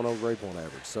 4.0 grade point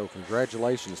average. So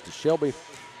congratulations to Shelby.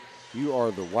 You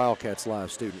are the Wildcats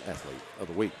Live Student Athlete of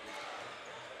the Week.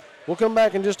 We'll come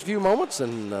back in just a few moments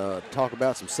and talk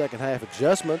about some second half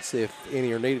adjustments, if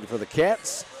any are needed for the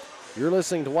Cats. You're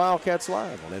listening to Wildcats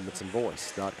Live on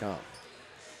EdmonsonVoice.com.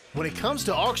 When it comes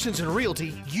to auctions and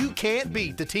realty, you can't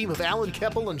beat the team of Alan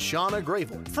Keppel and Shauna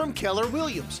Gravel from Keller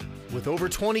Williams. With over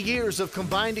 20 years of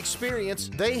combined experience,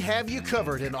 they have you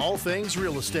covered in all things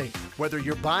real estate. Whether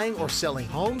you're buying or selling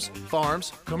homes,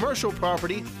 farms, commercial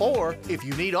property, or if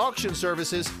you need auction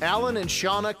services, Alan and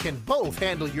Shauna can both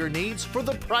handle your needs for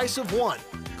the price of one.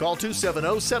 Call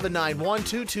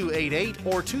 270-791-2288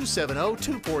 or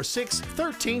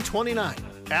 270-246-1329.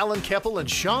 Alan Keppel and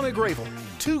Shauna Gravel,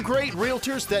 two great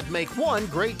realtors that make one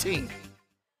great team.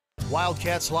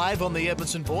 Wildcats Live on the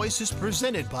Edmondson Voice is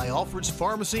presented by Alfred's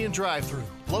Pharmacy and Drive-Thru,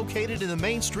 located in the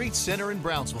Main Street Center in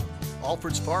Brownsville.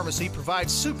 Alfred's Pharmacy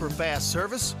provides super fast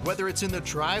service, whether it's in the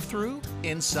drive-thru,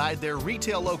 inside their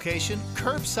retail location,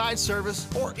 curbside service,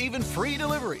 or even free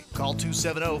delivery. Call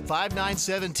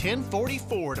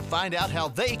 270-597-1044 to find out how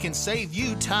they can save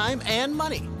you time and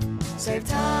money. Save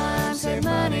time, save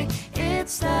money,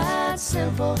 it's that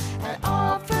simple at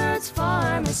Alfred's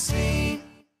Pharmacy.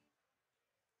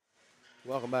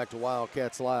 Welcome back to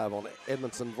Wildcats Live on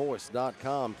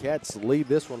EdmonsonVoice.com. Cats lead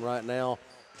this one right now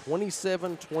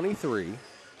 27-23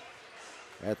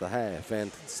 at the half.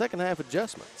 And second half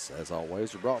adjustments, as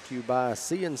always, are brought to you by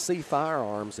CNC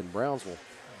Firearms in Brownsville.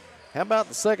 How about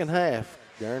the second half,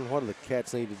 Darren? What do the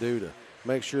Cats need to do to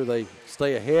make sure they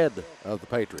stay ahead of the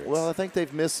Patriots? Well, I think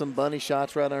they've missed some bunny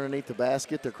shots right underneath the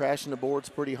basket. They're crashing the boards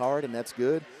pretty hard, and that's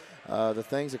good. The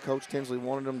things that Coach Tinsley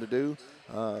wanted them to do,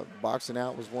 boxing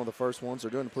out was one of the first ones.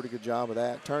 They're doing a pretty good job of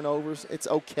that. Turnovers, it's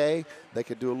okay. They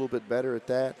could do a little bit better at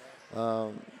that.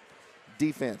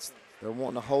 Defense, they're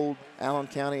wanting to hold Allen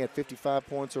County at 55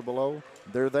 points or below.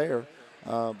 They're there.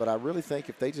 But I really think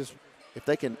if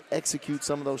they can execute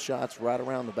some of those shots right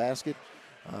around the basket,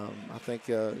 I think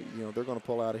they're going to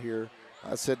pull out of here.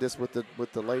 I said this with the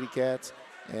Lady Cats,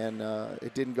 and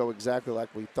it didn't go exactly like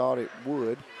we thought it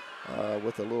would. It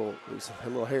was a little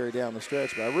hairy down the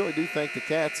stretch, but I really do think the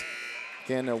Cats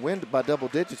can win by double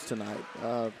digits tonight,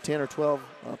 10 or 12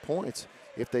 points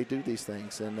if they do these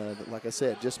things. And like I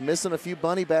said, just missing a few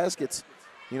bunny baskets,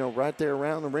 right there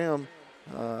around the rim.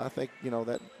 I think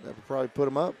that would probably put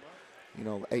them up,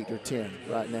 8 or 10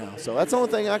 right now. So that's the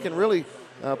only thing I can really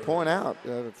point out.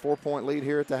 4-point lead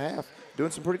here at the half,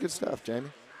 doing some pretty good stuff, Jamie.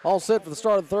 All set for the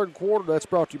start of the third quarter. That's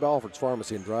brought to you by Alfred's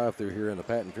Pharmacy and Drive-Thru here in the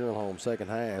Patton Funeral Home second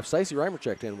half. Stacey Raymer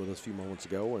checked in with us a few moments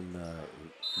ago and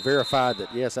verified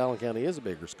that, yes, Allen County is a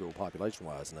bigger school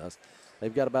population-wise than us.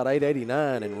 They've got about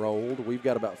 889 enrolled. We've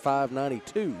got about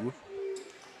 592.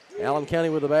 Allen County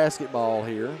with the basketball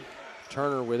here.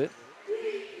 Turner with it.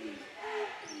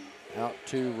 Out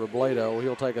to Robledo.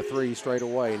 He'll take a three straight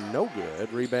away. No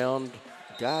good. Rebound.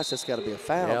 Gosh, that's got to be a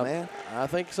foul, man. I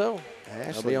think so. Ashley.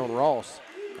 That'll be on Ross.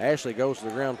 Ashley goes to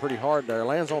the ground pretty hard there.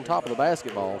 Lands on top of the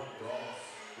basketball.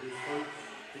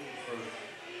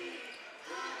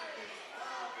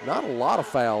 Not a lot of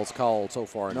fouls called so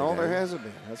far in the game. No, there hasn't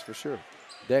been. That's for sure.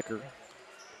 Decker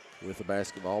with the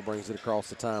basketball brings it across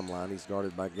the timeline. He's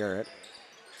guarded by Garrett.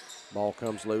 Ball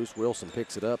comes loose. Wilson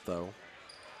picks it up, though.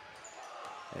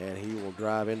 And he will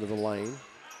drive into the lane.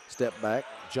 Step back,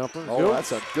 jumper. Oh, good.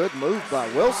 That's a good move by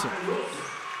Wilson.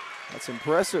 That's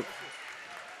impressive.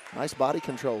 Nice body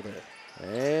control there.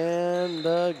 And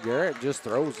Garrett just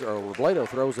throws, or Robledo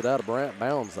throws it out of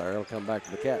bounds there. It'll come back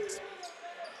to the Cats.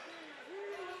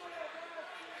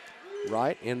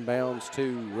 Right, inbounds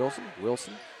to Wilson.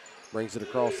 Wilson brings it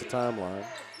across the timeline.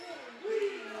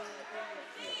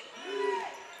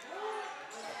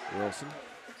 Wilson.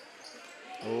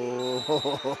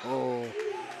 Oh,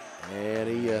 and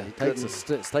he takes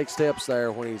steps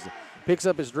there when he picks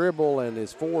up his dribble, and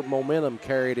his forward momentum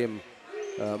carried him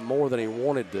more than he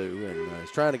wanted to, and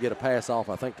he's trying to get a pass off,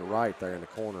 I think, to right there in the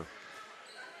corner.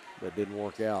 That didn't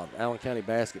work out. Allen County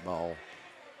basketball.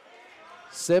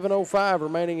 7:05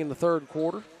 remaining in the third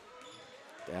quarter.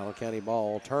 The Allen County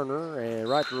ball. Turner and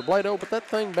right to Robledo, but that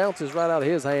thing bounces right out of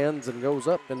his hands and goes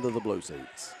up into the blue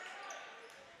seats.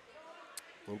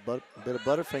 A bit of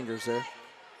Butterfingers there.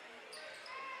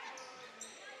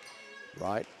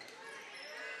 Right.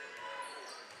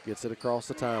 Gets it across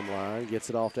the timeline. Gets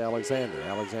it off to Alexander.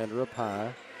 Alexander up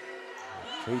high.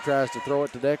 He tries to throw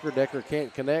it to Decker. Decker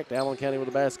can't connect. Allen County with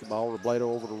the basketball. Robledo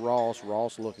over to Ross.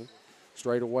 Ross looking.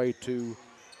 Straight away to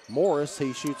Morris.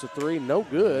 He shoots a three. No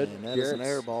good. And that is an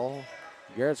air ball.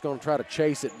 Garrett's going to try to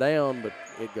chase it down, but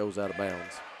it goes out of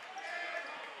bounds.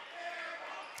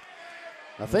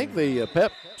 I think the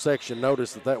Pep section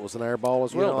noticed that was an air ball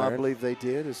as well. I believe they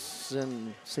did. It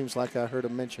seems like I heard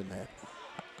him mention that.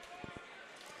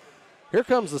 Here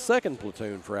comes the second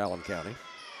platoon for Allen County.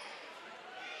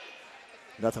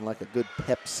 Nothing like a good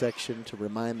Pep section to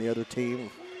remind the other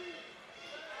team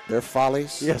Their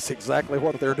follies. Yes, exactly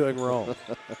what they're doing wrong.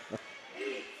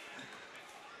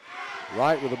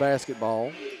 Wright with the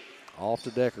basketball. Off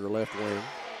to Decker, left wing.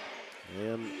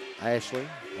 And Ashley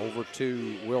over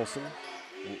to Wilson.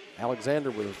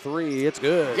 Alexander with a three. It's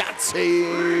good.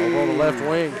 Yahtzee! Over on the left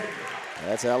wing.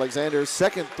 That's Alexander's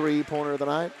second three-pointer of the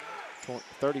night.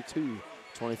 32-23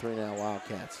 now,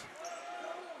 Wildcats.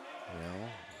 Well,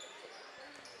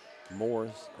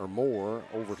 Moore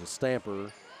over to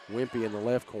Stamper. Wimpy in the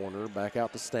left corner. Back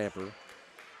out to Stamper.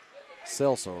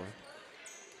 Seltzer.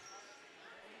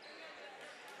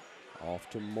 Off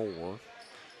to Moore.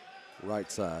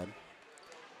 Right side.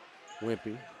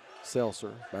 Wimpy.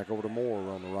 Seltzer. Back over to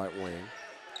Moore on the right wing.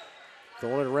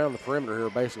 Throwing it around the perimeter here,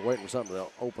 basically waiting for something to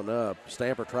open up.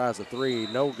 Stamper tries a three.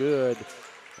 No good.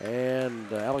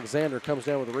 And Alexander comes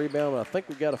down with a rebound. I think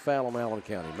we've got a foul on Allen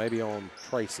County, maybe on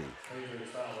Tracy.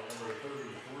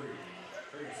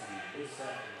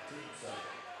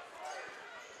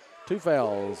 Two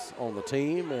fouls on the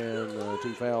team and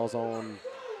 2 fouls on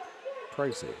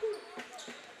Tracy.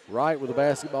 Wright with the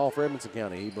basketball for Edmonson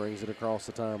County. He brings it across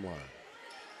the timeline.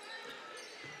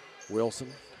 Wilson,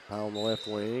 pound on the left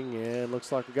wing, and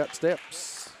looks like we got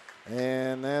steps.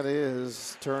 And that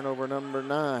is turnover number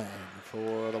 9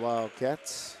 for the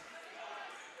Wildcats.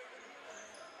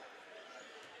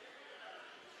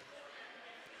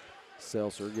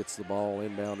 Seltzer gets the ball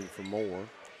inbounded for Moore.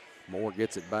 Moore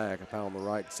gets it back, a pound on the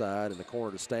right side in the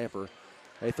corner to Stamper.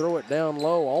 They throw it down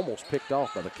low, almost picked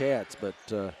off by the Cats, but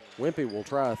Wimpy will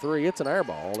try a three. It's an air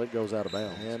ball. It goes out of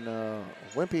bounds. And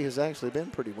Wimpy has actually been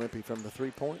pretty wimpy from the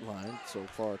three-point line so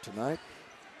far tonight.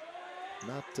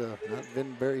 Not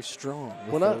been very strong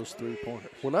with those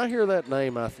three-pointers. When I hear that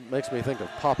name, it makes me think of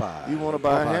Popeye. You want to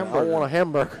buy a hamburger. I want a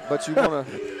hamburger. But you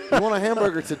want a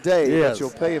hamburger today, yes. But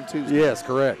you'll pay him Tuesday. Yes,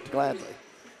 correct. Gladly.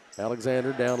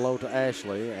 Alexander down low to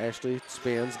Ashley. Ashley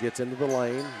spins, gets into the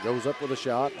lane, goes up with a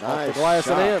shot, Nice off the glass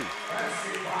shot. and in.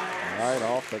 Right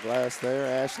off the glass there.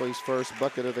 Ashley's first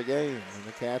bucket of the game. And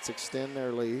the Cats extend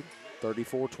their lead.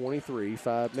 34-23,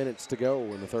 5 minutes to go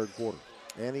in the third quarter.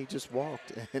 And he just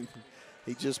walked, and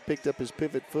he just picked up his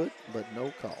pivot foot, but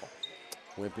no call.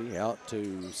 Wimpy out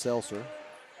to Seltzer.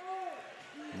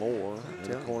 Moore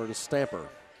in the corner to Stamper.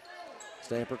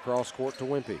 Stamper cross court to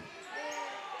Wimpy.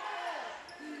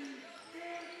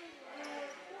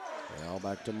 Now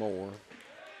back to Moore.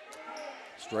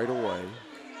 Straight away.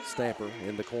 Stamper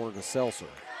in the corner to Seltzer.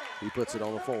 He puts it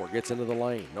on the floor, gets into the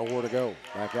lane, nowhere to go.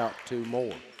 Back out to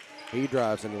Moore. He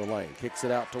drives into the lane, kicks it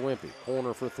out to Wimpy.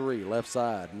 Corner for three, left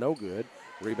side, no good.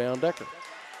 Rebound Decker.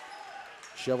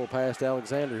 Shovel past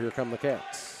Alexander, here come the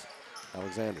Cats.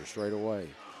 Alexander straight away.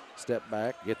 Step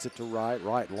back, gets it to Wright.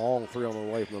 Wright, long three on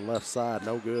the way from the left side,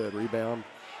 no good. Rebound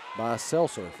by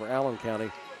Seltzer for Allen County.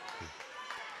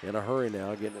 In a hurry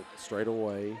now, getting it straight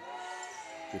away.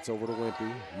 Gets over to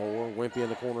Wimpy. Moore, Wimpy in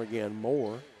the corner again.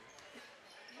 Moore.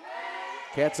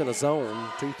 Cats in a zone,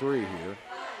 2-3 here.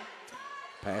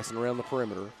 Passing around the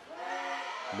perimeter.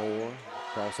 Moore,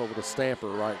 cross over to Stamper,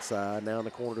 right side. Now in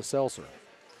the corner to Seltzer.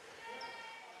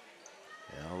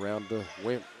 Now around to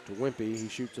Wimpy. He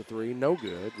shoots a three, no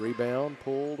good. Rebound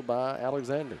pulled by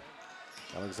Alexander.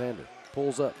 Alexander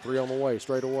pulls up, three on the way,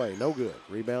 straight away, no good.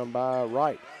 Rebound by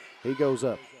Wright. He goes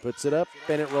up, puts it up,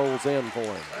 and it rolls in for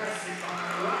him.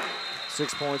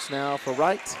 6 points now for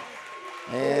Wright.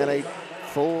 And a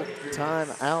full time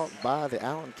out by the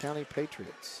Allen County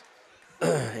Patriots.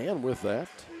 And with that,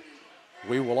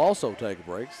 we will also take a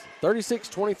break.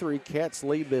 36-23, Cats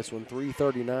lead this one,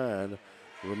 3:39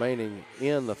 remaining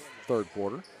in the third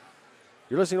quarter.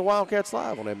 You're listening to Wildcats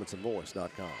Live on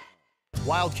EdmondsonVoice.com.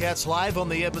 Wildcats Live on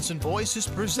the Edmondson Voice is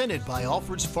presented by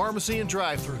Alfred's Pharmacy and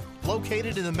Drive-Thru,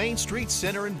 located in the Main Street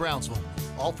Center in Brownsville.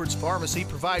 Alfred's Pharmacy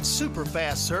provides super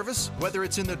fast service, whether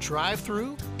it's in the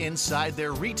drive-thru, inside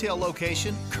their retail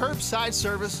location, curbside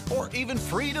service, or even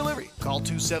free delivery. Call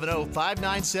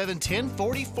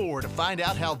 270-597-1044 to find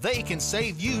out how they can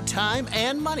save you time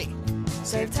and money.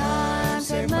 Save time,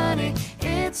 save money,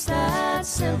 it's that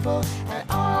simple at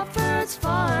Alfred's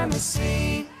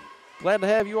Pharmacy. Glad to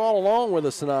have you all along with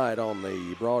us tonight on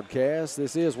the broadcast.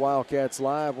 This is Wildcats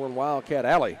Live. We're in Wildcat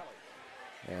Alley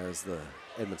as the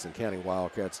Edmonson County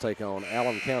Wildcats take on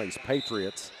Allen County's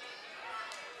Patriots.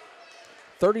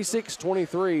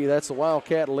 36-23, that's the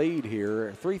Wildcat lead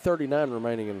here. 3:39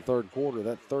 remaining in the third quarter.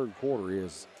 That third quarter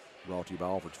is brought to you by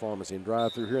Alfred's Pharmacy and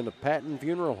Drive-Thru here in the Patton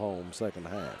Funeral Home, second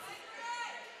half.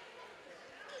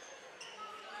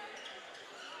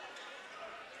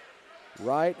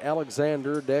 Wright,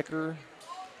 Alexander, Decker,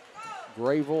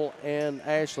 Gravel, and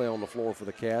Ashley on the floor for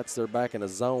the Cats. They're back in a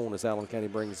zone as Allen County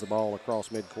brings the ball across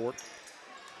midcourt.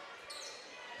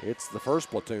 It's the first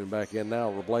platoon back in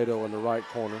now. Robledo in the right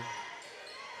corner.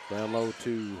 Down low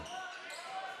to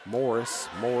Morris.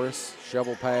 Morris,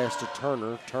 shovel pass to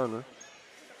Turner. Turner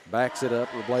backs it up.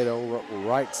 Robledo,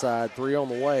 right side, 3 on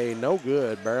the way. No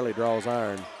good, barely draws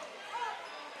iron.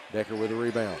 Decker with a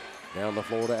rebound. Down the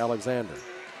floor to Alexander.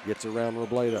 Gets around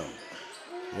Robledo.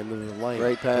 Into the lane.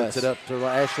 Great pass. Puts it up to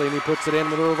Ashley, and he puts it in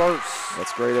with a reverse.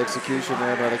 That's great execution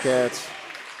there by the Cats.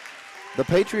 The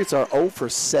Patriots are 0 for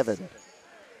 7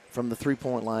 from the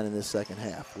three-point line in this second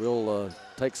half. We'll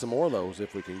take some more of those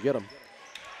if we can get them.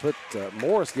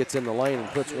 Morris gets in the lane and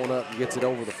puts one up and gets it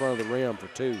over the front of the rim for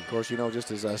 2. Of course, you know,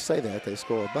 just as I say that, they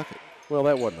score a bucket. Well,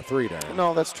 that wasn't a 3, Darren.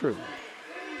 No, that's true.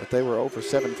 But they were 0 for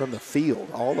 7 from the field,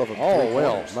 all of them. Oh,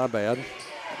 well, my bad.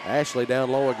 Ashley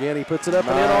down low again. He puts it up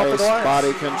and in off the glass.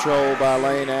 Body control by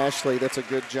Lane Ashley. That's a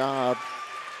good job.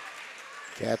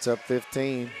 Cats up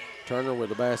 15. Turner with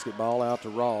the basketball out to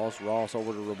Ross. Ross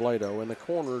over to Robledo. In the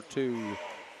corner to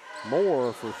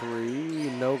Moore for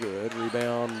 3. No good.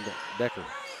 Rebound Decker.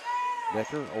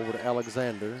 Decker over to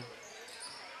Alexander.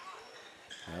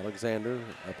 Alexander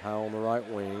up high on the right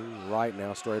wing. Right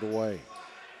now straight away.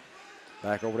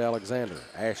 Back over to Alexander.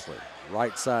 Ashley.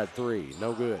 Right side 3.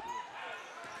 No good.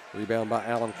 Rebound by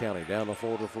Allen County. Down the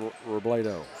floor to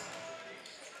Robledo.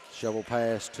 Shovel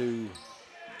pass to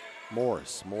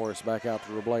Morris. Morris back out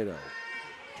to Robledo.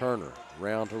 Turner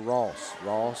round to Ross.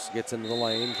 Ross gets into the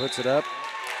lane, puts it up.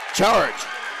 Charge.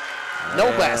 No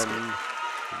And basket.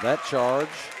 That charge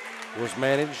was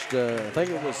managed, I think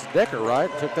it was Decker, right?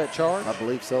 Took that charge? I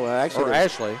believe so. Actually, or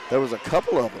Ashley. There was a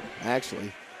couple of them,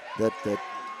 actually, that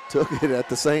took it at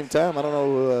the same time. I don't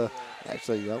know.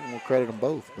 Actually, I won't credit them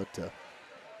both, but.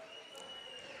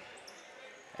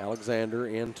 Alexander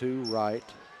into right.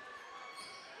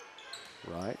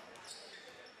 Right.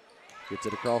 Gets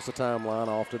it across the timeline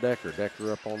off to Decker.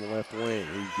 Decker up on the left wing.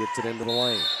 He gets it into the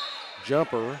lane.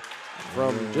 Jumper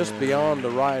from just beyond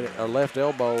the right or left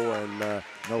elbow, and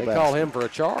they call him for a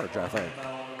charge, I think.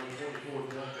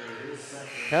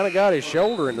 Kind of got his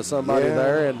shoulder into somebody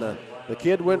there, and the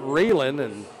kid went reeling,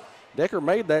 and Decker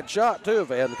made that shot, too, if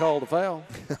they hadn't called the foul.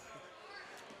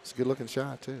 It's a good-looking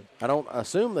shot, too. I don't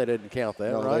assume they didn't count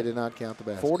that, no, right? They did not count the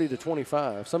basket. 40 to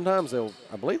 25. Sometimes I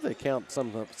believe they count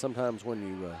sometimes when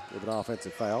you with an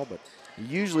offensive foul, but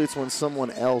usually it's when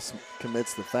someone else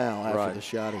commits the foul after the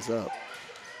shot is up.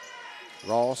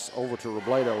 Ross over to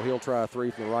Robledo. He'll try a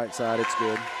 3 from the right side. It's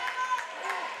good.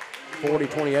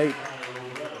 40-28.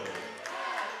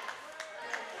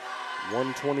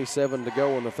 1:27 to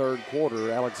go in the third quarter.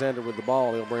 Alexander with the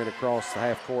ball. He'll bring it across the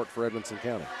half court for Edmonson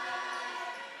County.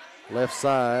 Left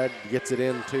side, gets it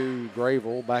into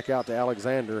Grayville, back out to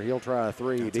Alexander. He'll try a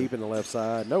 3 deep in the left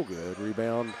side. No good.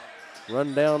 Rebound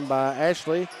run down by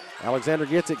Ashley. Alexander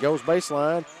gets it, goes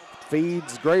baseline,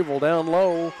 feeds Grayville down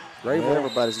low. Grayville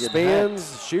everybody's getting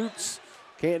spins, shoots,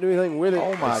 can't do anything with it.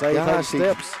 Oh, my He gosh.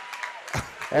 steps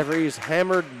after he's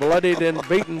hammered, bloodied, and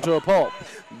beaten to a pulp.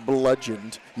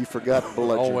 Bludgeoned. You forgot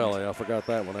bludgeoned. Oh, well, yeah, I forgot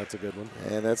that one. That's a good one.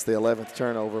 And that's the 11th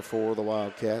turnover for the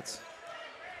Wildcats.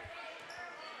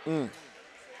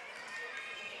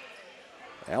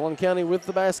 Allen County with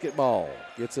the basketball.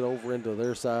 Gets it over into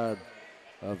their side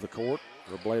of the court.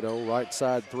 Robledo, right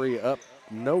side 3 up,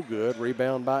 no good.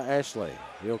 Rebound by Ashley.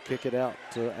 He'll kick it out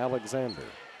to Alexander.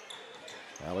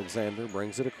 Alexander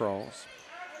brings it across.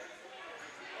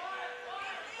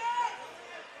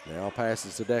 Now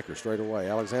passes to Decker straight away.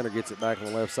 Alexander gets it back on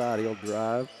the left side. He'll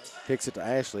drive, kicks it to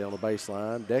Ashley on the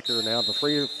baseline. Decker now at the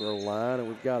free throw line, and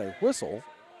we've got a whistle.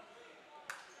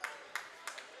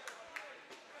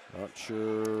 Not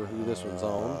sure who this one's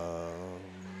on.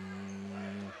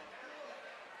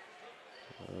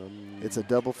 It's a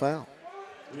double foul.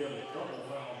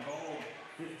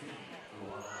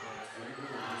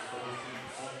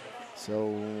 So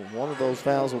one of those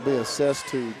fouls will be assessed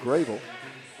to Grayville.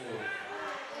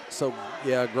 So,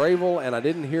 yeah, Grayville, and I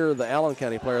didn't hear the Allen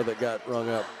County player that got rung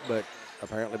up, but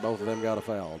apparently both of them got a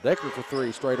foul. Decker for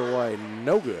 3 straight away,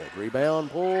 no good. Rebound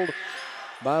pulled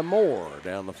by Moore.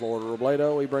 Down the floor to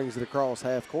Robledo. He brings it across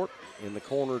half court. In the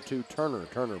corner to Turner.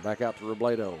 Turner back out to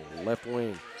Robledo. Left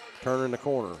wing. Turner in the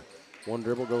corner. One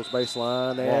dribble goes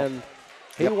baseline, and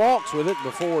he walks with it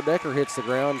before Decker hits the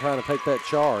ground trying to take that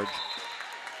charge.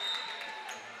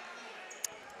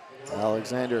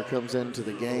 Alexander comes into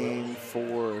the game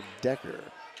for Decker.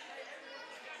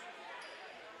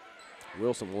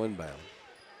 Wilson will inbound.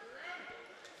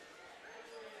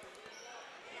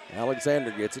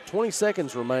 Alexander gets it. 20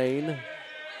 seconds remain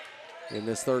in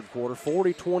this third quarter.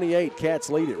 40-28. Cats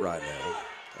lead it right now.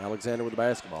 Alexander with the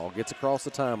basketball. Gets across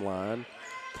the timeline.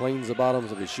 Cleans the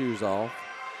bottoms of his shoes off.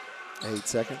 8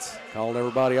 seconds. Calling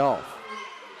everybody off.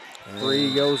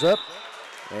 Three goes up,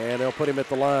 and they'll put him at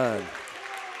the line.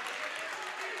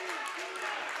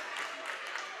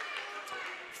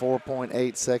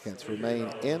 4.8 seconds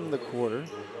remain in the quarter.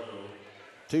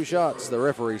 2 shots, the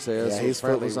referee says. Yeah, his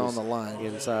foot was on the line.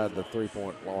 Inside the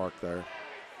 3-point mark there.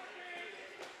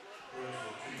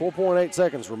 4.8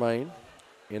 seconds remain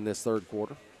in this third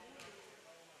quarter.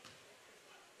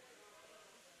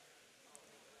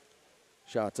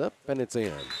 Shots up, and it's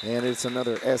in. And it's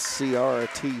another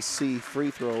SCRTC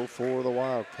free throw for the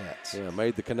Wildcats. Yeah,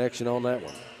 made the connection on that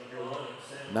one.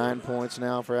 9 points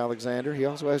now for Alexander. He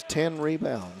also has 10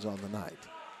 rebounds on the night.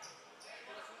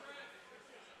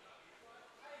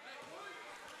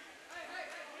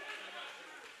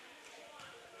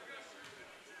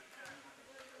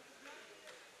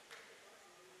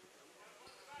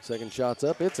 Second shot's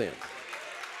up, it's in.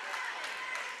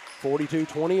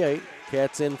 42-28,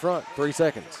 Cats in front, 3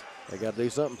 seconds. They got to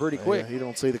do something pretty quick. Yeah, you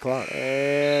don't see the clock.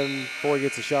 And before he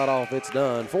gets a shot off, it's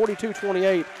done.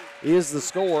 42-28 is the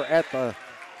score after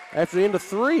the end of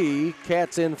 3,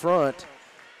 Cats in front.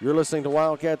 You're listening to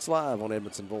Wildcats Live on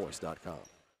EdmonsonVoice.com.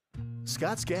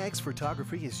 Scott Skaggs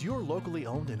Photography is your locally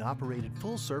owned and operated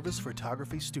full-service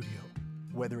photography studio.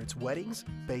 Whether it's weddings,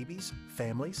 babies,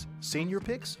 families, senior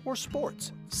pics, or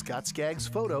sports, Scott Skaggs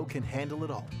Photo can handle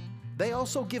it all. They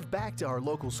also give back to our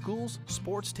local schools,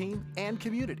 sports team, and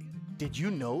community. Did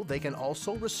you know they can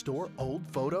also restore old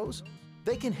photos?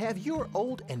 They can have your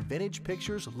old and vintage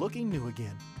pictures looking new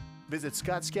again. Visit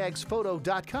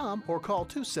ScottSkaggsPhoto.com or call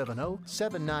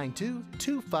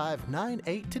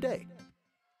 270-792-2598 today.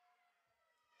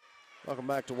 Welcome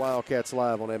back to Wildcats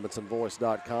Live on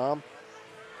EdmonsonVoice.com.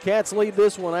 Cats lead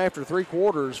this one after 3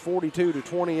 quarters,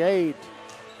 42-28.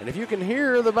 And if you can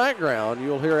hear the background,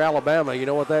 you'll hear Alabama. You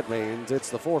know what that means. It's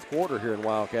the 4th quarter here in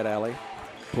Wildcat Alley.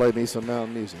 Play me some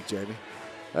mountain music, Jamie.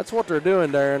 That's what they're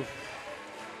doing, Darren.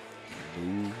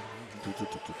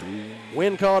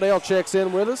 Win Caudell checks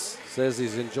in with us, says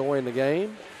he's enjoying the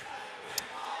game.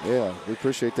 Yeah, we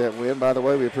appreciate that win. By the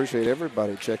way, we appreciate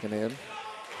everybody checking in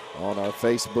on our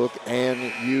Facebook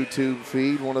and YouTube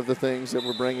feed. One of the things that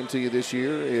we're bringing to you this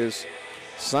year is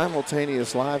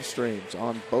simultaneous live streams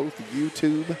on both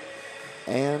YouTube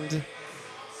and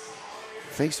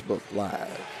Facebook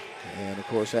Live. And, of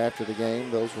course, after the game,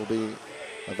 those will be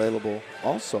available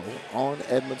also on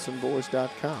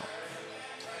EdmonsonVoice.com.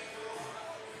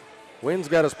 Wynn's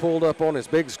got us pulled up on his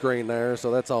big screen there,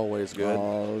 so that's always good.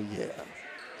 Oh, yeah.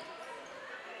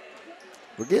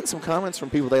 We're getting some comments from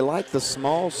people. They like the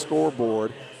small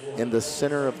scoreboard in the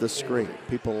center of the screen.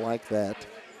 People like that.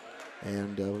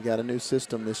 And we got a new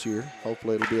system this year.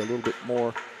 Hopefully it'll be a little bit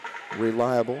more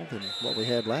reliable than what we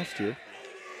had last year.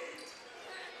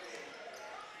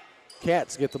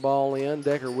 Cats get the ball in.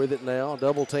 Decker with it now.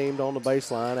 Double teamed on the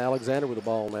baseline. Alexander with the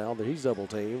ball now. He's double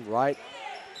teamed. Wright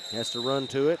has to run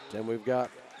to it. And we've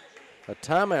got a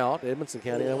timeout. Edmonson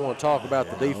County, they want to talk about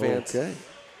the defense. Okay.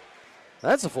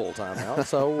 That's a full timeout.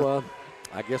 So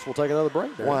I guess we'll take another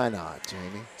break there. Why not,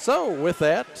 Jamie? So with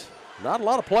that, not a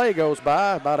lot of play goes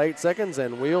by, about 8 seconds,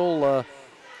 and we'll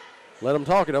let them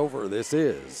talk it over. This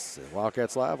is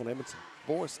Wildcats Live on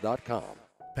EdmonsonVoice.com.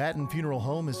 Patton Funeral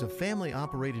Home is a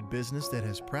family-operated business that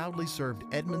has proudly served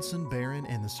Edmondson, Barron,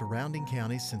 and the surrounding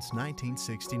counties since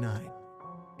 1969.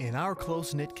 In our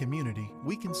close-knit community,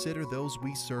 we consider those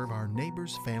we serve our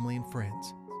neighbors, family, and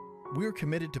friends. We're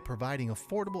committed to providing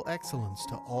affordable excellence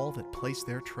to all that place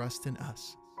their trust in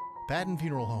us. Patton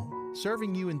Funeral Home,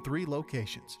 serving you in 3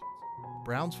 locations: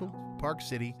 Brownsville, Park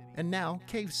City, and now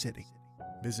Cave City.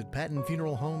 Visit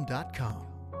PattonFuneralHome.com,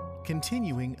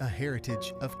 continuing a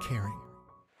heritage of caring.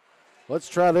 Let's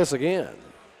try this again.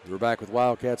 We're back with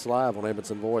Wildcats Live on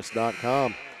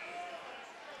EdmonsonVoice.com.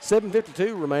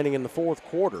 7:52 remaining in the 4th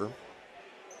quarter.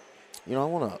 You know, I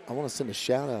want to send a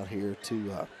shout out here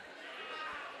to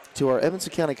our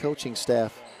Edmonson County coaching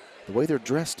staff, the way they're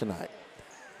dressed tonight.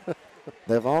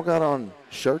 They've all got on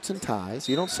shirts and ties.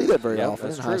 You don't see that very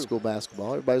often in high school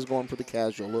basketball. Everybody's going for the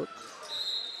casual look.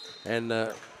 And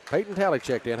Peyton Talley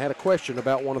checked in, had a question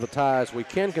about one of the ties. We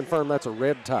can confirm that's a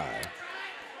red tie.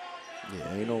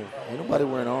 Yeah, ain't nobody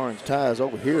wearing orange ties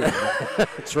over here.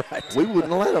 That's right. We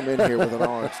wouldn't let them in here with an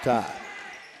orange tie.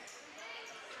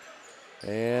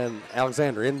 And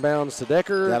Alexander inbounds to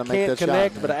Decker. Gotta make Can't that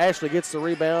connect, shot, but Ashley gets the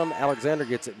rebound. Alexander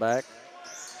gets it back.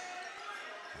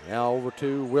 Now over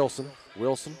to Wilson.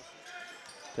 Wilson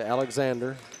to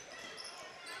Alexander.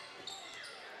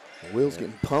 Will's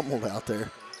getting pummeled out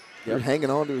there. They're hanging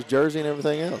on to his jersey and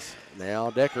everything else.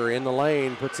 Now Decker in the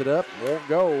lane, puts it up, won't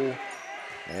go.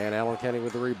 And Allen County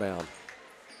with the rebound.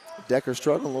 Decker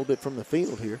struggling a little bit from the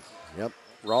field here. Yep.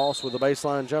 Ross with the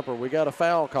baseline jumper. We got a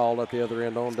foul called at the other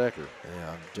end on Decker.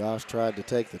 Yeah, Josh tried to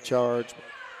take the charge,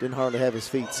 didn't hardly have his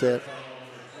feet set.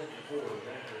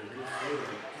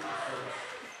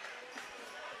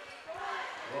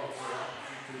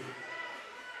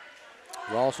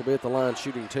 Ross will be at the line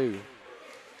shooting 2.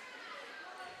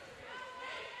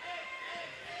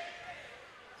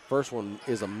 First one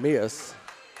is a miss.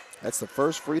 That's the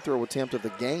first free throw attempt of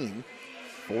the game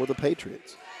for the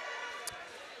Patriots.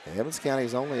 Evans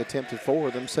County's only attempted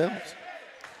 4 themselves.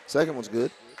 Second one's good.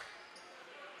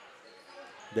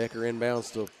 Decker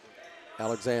inbounds to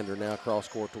Alexander, now cross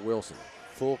court to Wilson.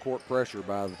 Full court pressure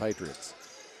by the Patriots.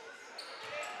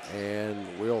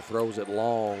 And Will throws it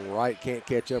long. Wright can't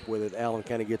catch up with it. Allen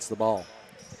County gets the ball.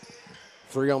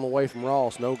 3 on the way from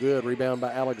Ross, no good. Rebound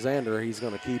by Alexander. He's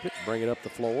going to keep it, bring it up the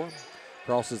floor.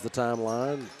 Crosses the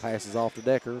timeline, passes off to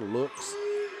Decker, looks,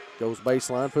 goes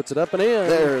baseline, puts it up and in.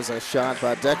 There's a shot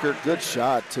by Decker. Good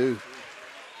shot, too.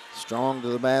 Strong to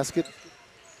the basket.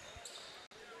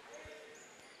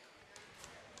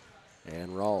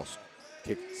 And Ross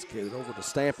kicks it over to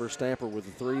Stamper. Stamper with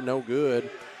the 3, no good.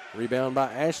 Rebound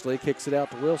by Ashley, kicks it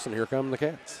out to Wilson. Here come the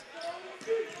Cats.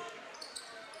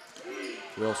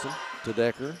 Wilson to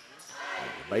Decker.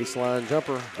 Baseline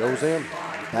jumper goes in.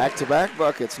 Back-to-back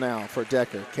buckets now for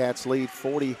Decker. Cats lead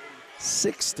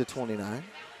 46-29.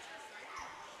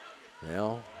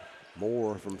 Now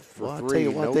more for well, 3. I'll tell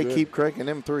you what, no they good. keep cranking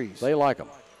them threes. They like them.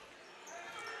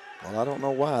 Well, I don't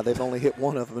know why. They've only hit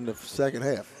 1 of them in the second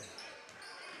half.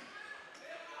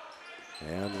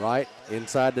 And Wright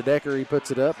inside to Decker. He puts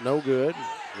it up. No good.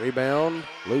 Rebound.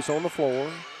 Loose on the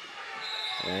floor.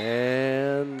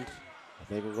 And I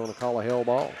think we're going to call a hell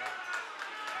ball.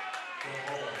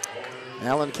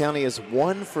 Allen County is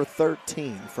 1 for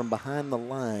 13 from behind the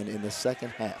line in the second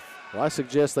half. Well, I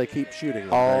suggest they keep shooting.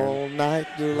 All night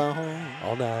long.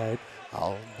 All night.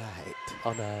 All night.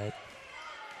 All night.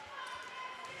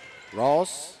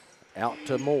 Ross out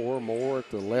to Moore. Moore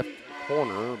at the left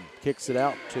corner. Kicks it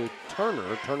out to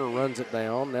Turner. Turner runs it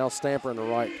down. Now Stamper in the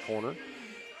right corner.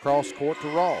 Cross court to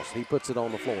Ross. He puts it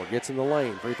on the floor. Gets in the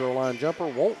lane. Free throw line jumper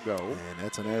won't go. And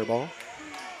that's an air ball.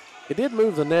 It did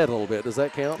move the net a little bit. Does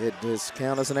that count? It does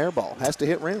count as an air ball. Has to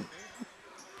hit rim.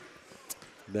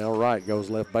 Now Wright goes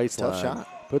left baseline. Tough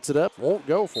shot. Puts it up. Won't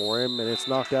go for him. And it's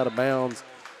knocked out of bounds.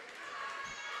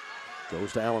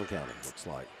 Goes to Allen County, looks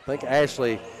like. I think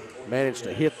Ashley managed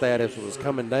to hit that as it was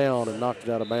coming down and knocked it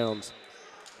out of bounds.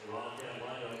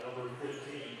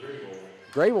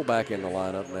 Grable back in the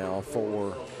lineup now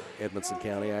for Edmondson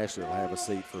County. Ashley will have a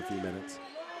seat for a few minutes.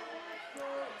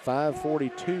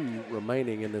 5:42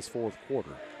 remaining in this fourth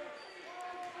quarter.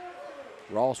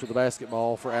 Ross with the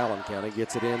basketball for Allen County.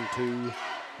 Gets it into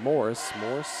Morris.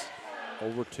 Morris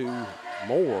over to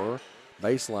Moore.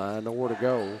 Baseline, nowhere to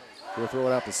go. We'll throw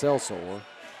it out to Celsor.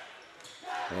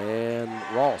 And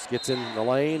Ross gets in the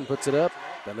lane, puts it up,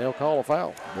 and they'll call a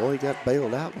foul. Boy, he got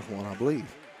bailed out with one, I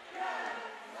believe.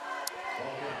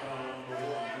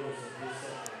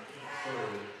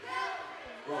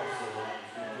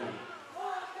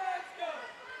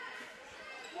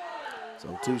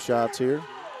 So 2 shots here.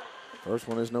 First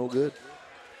one is no good.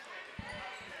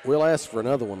 We'll ask for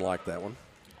another one like that one.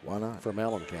 Why not? From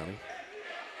Allen County.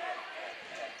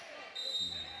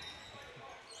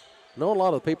 I know a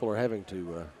lot of people are having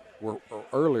to,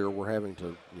 earlier we're having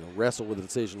to wrestle with the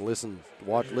decision, listen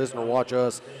or watch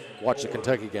us, watch the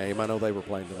Kentucky game. I know they were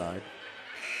playing tonight.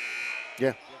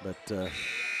 Yeah. But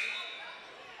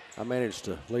I managed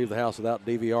to leave the house without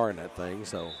DVRing that thing,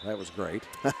 so that was great.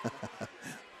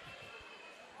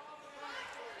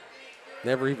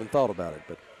 Never even thought about it,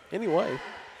 but anyway.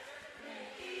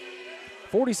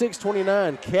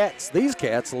 46-29, Cats. These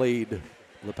Cats lead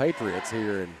the Patriots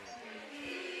here in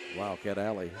Wildcat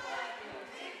Alley.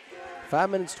 5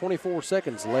 minutes, 24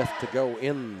 seconds left to go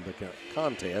in the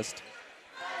contest.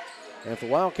 And if the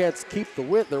Wildcats keep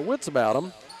their wits about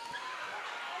them,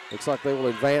 looks like they will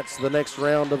advance to the next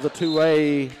round of the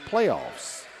 2A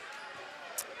playoffs.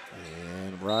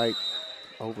 And Wright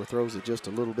overthrows it just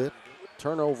a little bit.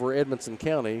 Turnover, Edmondson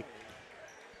County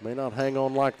may not hang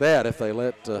on like that if they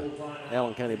let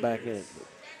Allen County back in.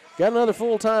 Got another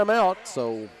full timeout,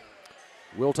 so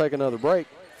we'll take another break.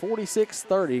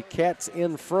 46-30, Cats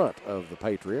in front of the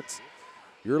Patriots.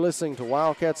 You're listening to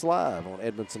Wildcats Live on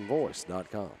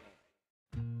EdmondsonVoice.com.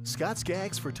 Scott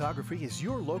Skaggs Photography is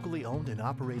your locally owned and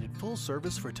operated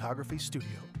full-service photography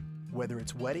studio. Whether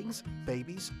it's weddings,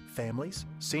 babies, families,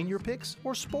 senior pics,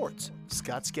 or sports,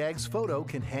 Scott Skaggs Photo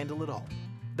can handle it all.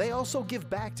 They also give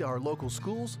back to our local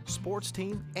schools, sports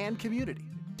team, and community.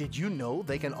 Did you know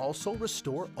they can also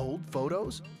restore old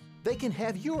photos? they can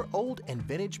have your old and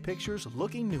vintage pictures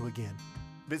looking new again.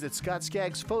 Visit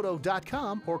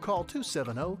ScottSkaggsPhoto.com or call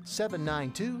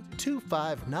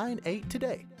 270-792-2598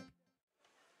 today.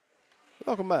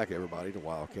 Welcome back, everybody, to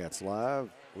Wildcats Live.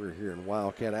 We're here in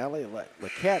Wildcat Alley. The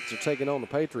Cats are taking on the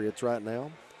Patriots right now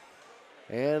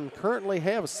and currently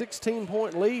have a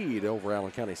 16-point lead over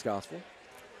Allen County Scottsville.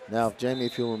 Now, Jamie,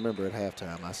 if you'll remember at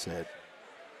halftime, I said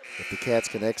if the Cats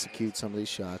can execute some of these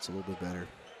shots a little bit better,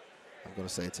 I'm going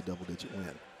to say it's a double-digit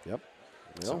win. Yep.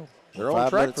 So they're on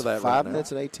track for that right now. 5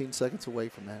 minutes and 18 seconds away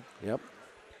from that. Yep.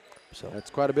 So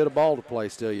that's quite a bit of ball to play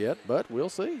still yet, but we'll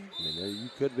see. I mean, you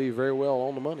could be very well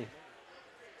on the money.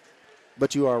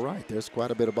 But you are right. There's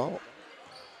quite a bit of ball.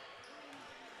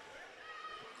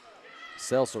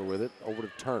 Seltzer with it over to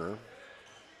Turner.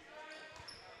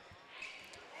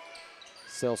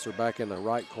 Seltzer back in the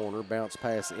right corner. Bounce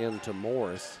pass into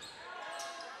Morris.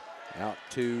 Out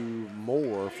to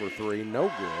Moore for three.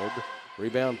 No good.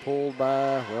 Rebound pulled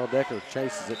by, well, Decker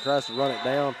chases it, tries to run it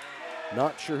down.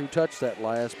 Not sure who touched that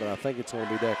last, but I think it's going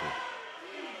to be Decker.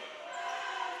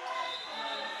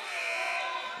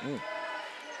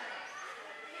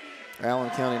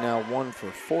 Allen County now 1 for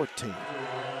 14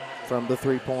 from the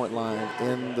three-point line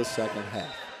in the second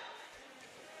half.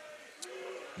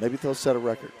 Maybe they'll set a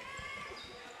record.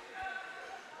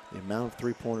 The amount of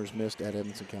three-pointers missed at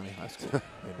Edmonson County High School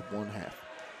in one half.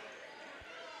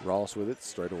 Ross with it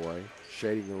straight away,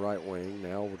 shading the right wing.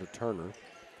 Now over to Turner.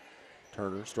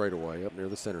 Turner straight away up near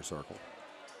the center circle.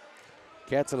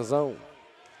 Cats in a zone.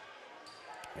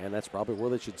 And that's probably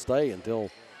where they should stay until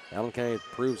Allen County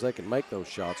proves they can make those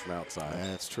shots from outside.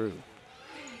 That's true.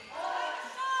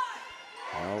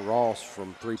 Now Ross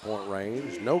from three-point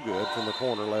range. No good from the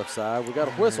corner left side. We got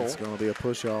a whistle. It's going to be a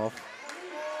push-off.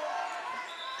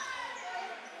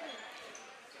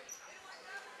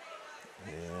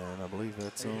 And I believe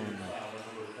that's on.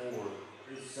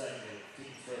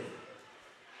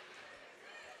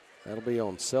 That'll be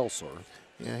on Seltzer.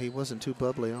 Yeah, he wasn't too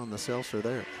bubbly on the Seltzer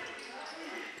there.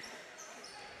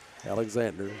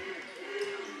 Alexander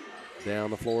down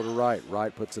the floor to right.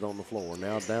 Right puts it on the floor.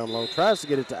 Now down low. Tries to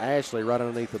get it to Ashley right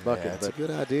underneath the bucket. Yeah, that's but a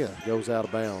good idea. Goes out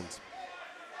of bounds.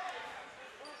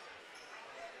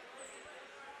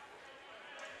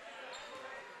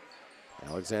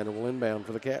 Alexander will inbound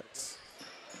for the Cats.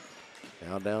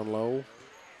 Now down low.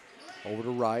 Over to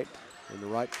right in the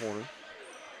right corner.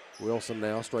 Wilson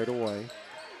now straight away.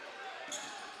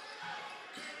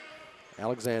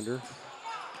 Alexander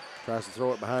tries to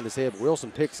throw it behind his head.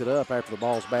 Wilson picks it up after the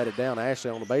ball's batted down.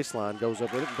 Ashley on the baseline goes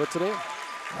up with it and puts it in.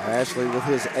 Ashley with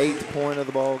his 8th point of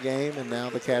the ball game, and now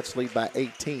the Cats lead by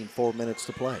 18, 4 minutes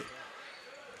to play.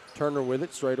 Turner with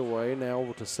it straight away. Now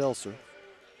over to Seltzer.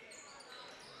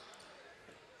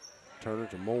 Turner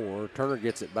to Moore. Turner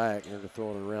gets it back. They're going to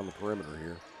throw it around the perimeter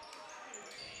here.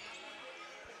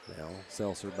 Now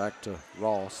Seltzer back to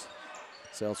Ross.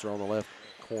 Seltzer on the left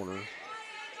corner.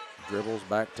 Dribbles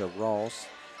back to Ross.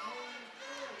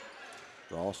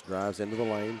 Ross drives into the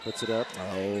lane, puts it up.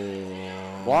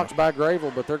 Oh. Blocked by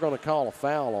Grayville, but they're going to call a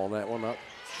foul on that one. Not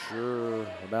sure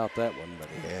about that one. But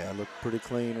yeah, looked pretty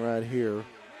clean right here.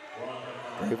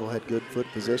 Grayville had good foot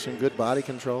position, good body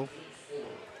control.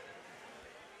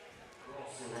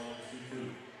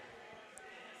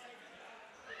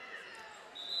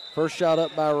 First shot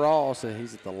up by Ross, and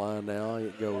he's at the line now.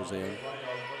 It goes in.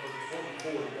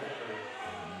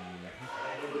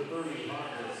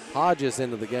 Hodges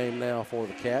into the game now for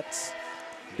the Cats.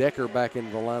 Decker back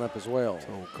into the lineup as well.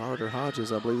 So Carter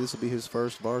Hodges, I believe this will be his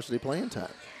first varsity playing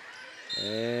time.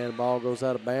 And the ball goes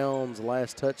out of bounds.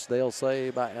 Last touch, they'll say,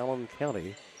 by Allen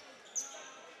County.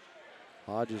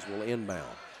 Hodges will inbound.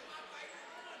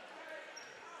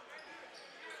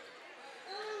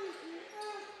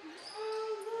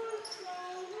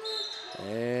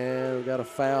 And we've got a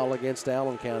foul against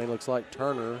Allen County. Looks like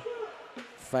Turner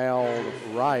fouled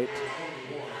right.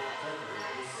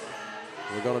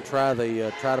 We're going to try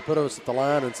to put us at the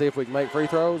line and see if we can make free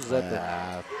throws. Is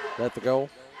that the goal?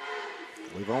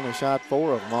 We've only shot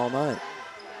 4 of them all night.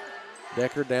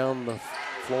 Decker down the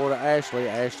floor to Ashley.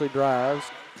 Ashley drives,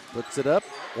 puts it up,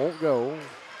 won't go.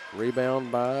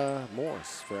 Rebound by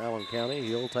Morris for Allen County.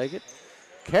 He'll take it.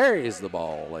 Carries the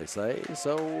ball, they say,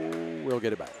 so we'll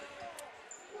get it back.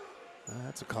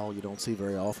 That's a call you don't see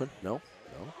very often. No.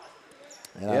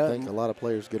 And I think a lot of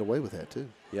players get away with that too.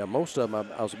 Yeah, most of them,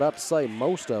 I was about to say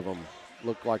most of them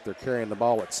look like they're carrying the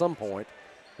ball at some point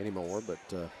anymore, but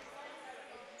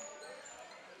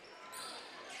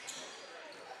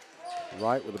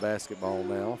Wright with the basketball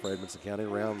now for Edmonson County.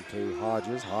 Round to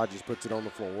Hodges. Hodges puts it on the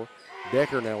floor.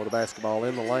 Decker now with the basketball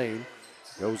in the lane.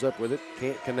 Goes up with it,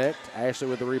 can't connect. Ashley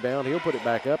with the rebound. He'll put it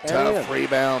back up. Tough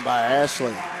rebound by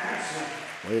Ashley.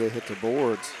 Way to hit the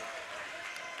boards.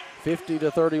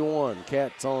 50-31.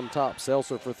 Cats on top.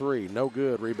 Seltzer for three. No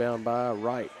good. Rebound by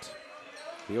Wright.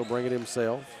 He'll bring it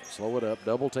himself. Slow it up.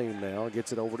 Double team now.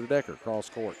 Gets it over to Decker.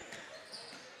 Cross court.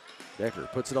 Decker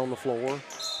puts it on the floor.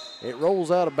 It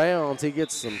rolls out of bounds. He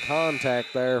gets some contact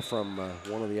there from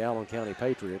one of the Allen County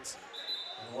Patriots.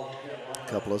 A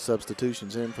couple of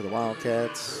substitutions in for the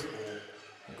Wildcats.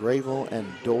 Gravel and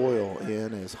Doyle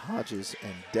in as Hodges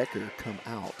and Decker come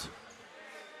out.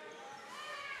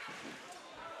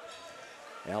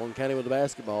 Allen County with the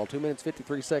basketball. 2 minutes,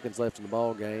 53 seconds left in the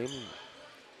ball game.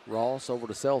 Ross over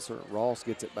to Seltzer. Ross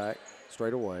gets it back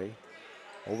straight away.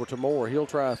 Over to Moore. He'll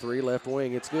try a three. Left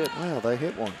wing. It's good. Wow, they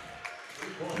hit one.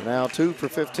 Now 2 for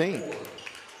 15.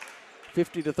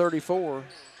 50-34.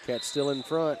 Cats still in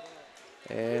front.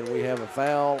 And we have a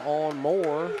foul on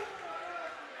Moore.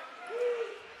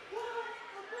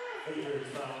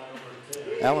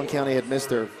 Allen County had missed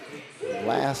their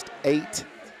last 8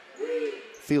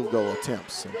 field goal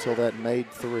attempts until that made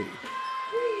 3.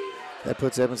 That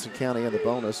puts Evanston County in the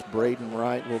bonus. Braden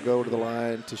Wright will go to the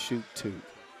line to shoot 2.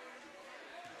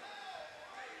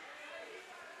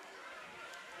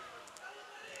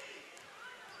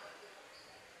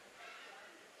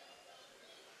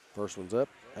 First one's up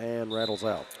and rattles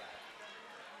out.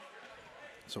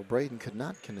 So Braden could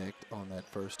not connect on that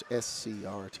first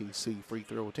SCRTC free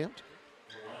throw attempt.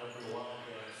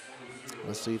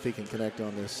 Let's see if he can connect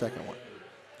on this second one.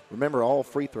 Remember, all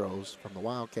free throws from the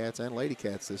Wildcats and Lady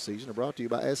Cats this season are brought to you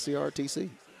by SCRTC.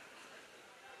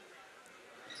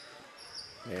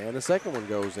 And the second one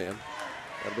goes in.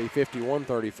 That'll be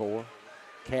 51-34.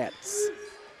 Cats.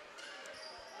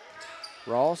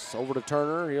 Ross over to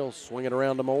Turner. He'll swing it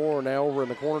around to Moore. Now over in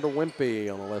the corner to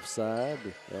Wimpy on the left side.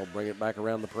 They'll bring it back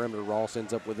around the perimeter. Ross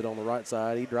ends up with it on the right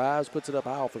side. He drives, puts it up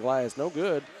high off the glass. No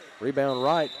good. Rebound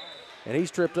Wright. And he's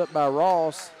tripped up by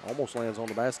Ross. Almost lands on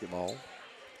the basketball.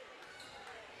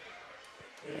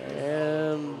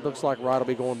 And looks like Wright will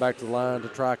be going back to the line to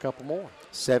try a couple more.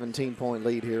 17-point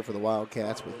lead here for the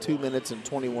Wildcats with 2 minutes and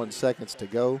 21 seconds to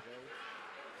go.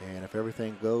 And if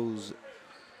everything goes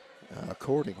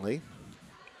accordingly,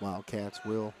 Wildcats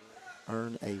will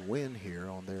earn a win here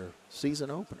on their season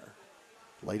opener.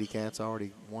 Lady Cats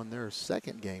already won their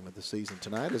second game of the season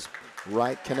tonight as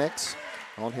Wright connects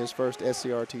on his first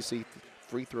SCRTC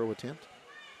free throw attempt.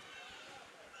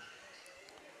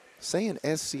 Saying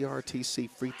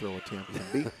SCRTC free throw attempt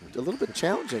can be a little bit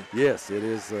challenging. Yes, it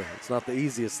is. It's not the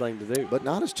easiest thing to do. But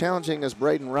not as challenging as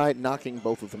Braden Wright knocking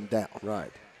both of them down.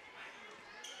 Right.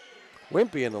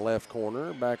 Wimpy in the left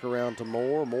corner, back around to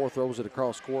Moore. Moore throws it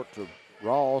across court to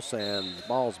Ross, and the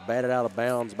ball's batted out of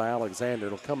bounds by Alexander.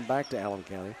 It'll come back to Allen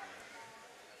County.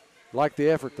 Like the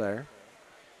effort there.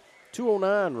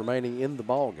 2:09 remaining in the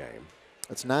ball game.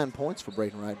 That's 9 points for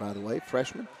Braden Wright, by the way,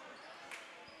 freshman.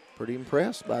 Pretty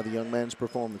impressed by the young man's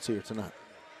performance here tonight.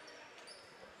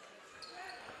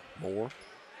 Moore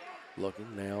looking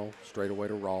now straight away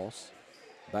to Ross.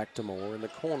 Back to Moore in the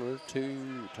corner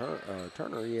to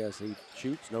Turner. Yes, he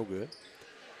shoots, no good.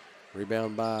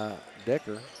 Rebound by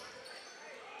Decker.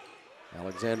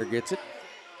 Alexander gets it.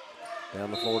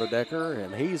 Down the floor to Decker,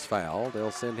 and he's fouled.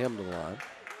 They'll send him to the line.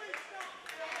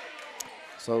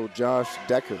 So Josh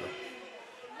Decker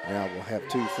now will have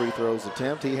 2 free throws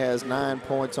attempt. He has 9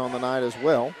 points on the night as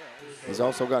well. He's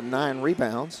also got 9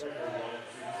 rebounds.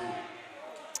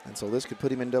 And so this could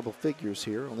put him in double figures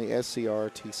here on the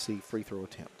SCRTC free throw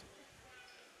attempt.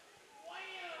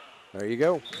 There you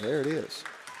go. There it is.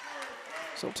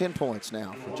 So 10 points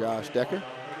now for Josh Decker.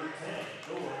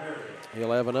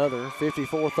 He'll have another.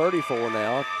 54-34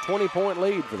 now. 20-point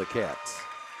lead for the Cats.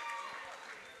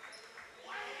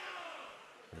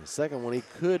 The second one, he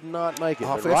could not make it.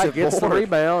 But Wright gets the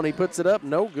rebound. He puts it up.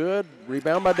 No good.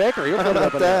 Rebound by Decker. He'll put it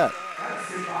up. That?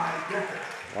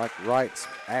 Like Wright's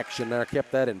action there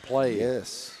kept that in play.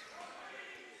 Yes.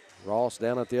 Ross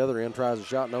down at the other end tries a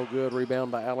shot. No good.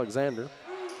 Rebound by Alexander.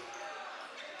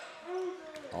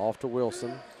 Off to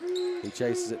Wilson. He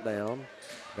chases it down.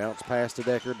 Bounce pass to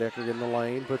Decker. Decker in the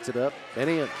lane. Puts it up and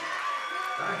in.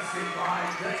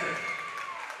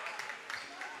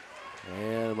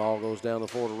 And the ball goes down the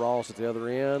floor to Ross at the other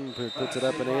end. Puts it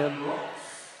up and in.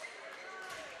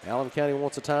 Allen County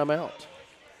wants a timeout.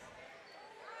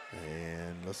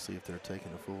 And let's see if they're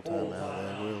taking a full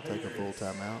timeout. They will take a full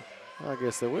timeout. I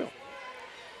guess they will.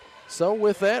 So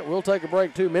with that, we'll take a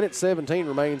break. 2 minutes 17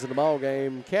 remains in the ball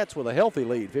game. Cats with a healthy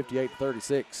lead,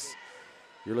 58-36.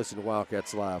 You're listening to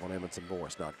Wildcats Live on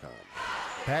EdmondsonVoice.com.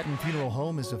 Patton Funeral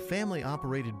Home is a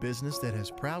family-operated business that has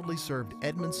proudly served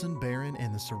Edmondson, Barron,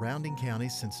 and the surrounding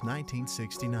counties since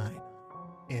 1969.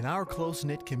 In our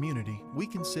close-knit community, we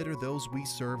consider those we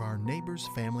serve our neighbors,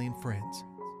 family, and friends.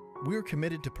 We're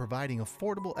committed to providing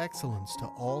affordable excellence to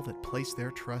all that place their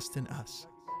trust in us.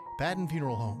 Patton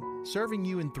Funeral Home, serving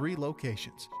you in 3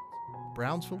 locations: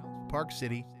 Brownsville, Park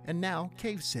City, and now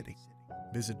Cave City.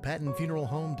 Visit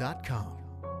PattonFuneralHome.com,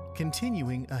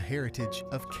 continuing a heritage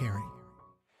of caring.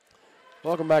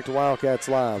 Welcome back to Wildcats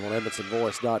Live on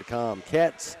EdmondsonVoice.com.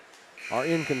 Cats are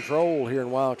in control here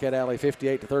in Wildcat Alley,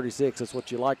 58-36. That's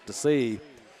what you like to see.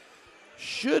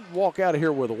 Should walk out of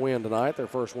here with a win tonight, their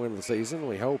first win of the season.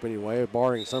 We hope anyway,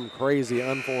 barring some crazy,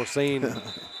 unforeseen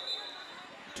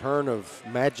turn of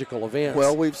magical events.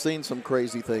 Well, we've seen some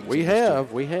crazy things. We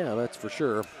have, that's for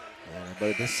sure. Yeah,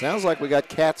 but it sounds like we got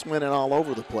Cats winning all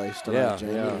over the place tonight,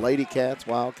 Jamie. Yeah. Lady Cats,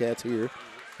 Wildcats here,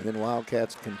 and then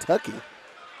Wildcats Kentucky.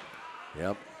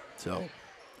 Yep. So,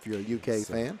 if you're a UK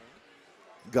fan,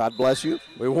 God bless you.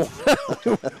 We won't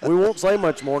we won't say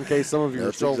much more in case some of you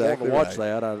are still wanting to watch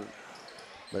that.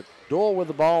 But Doyle with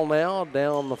the ball now,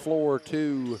 down the floor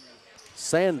to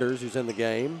Sanders, who's in the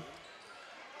game.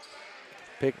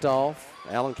 Picked off.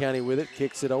 Allen County with it,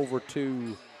 kicks it over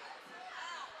to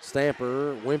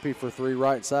Stamper. Wimpy for 3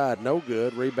 right side, no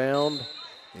good. Rebound.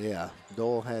 Yeah,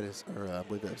 Doyle had his, or I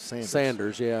believe that was Sanders.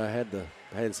 Sanders, yeah, had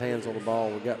his hands on the ball.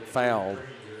 We got fouled.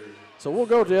 So we'll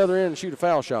go to the other end and shoot a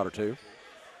foul shot or two.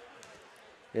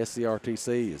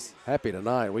 SCRTC is happy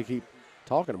tonight. We keep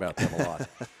talking about them a lot.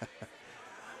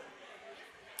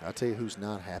 I'll tell you who's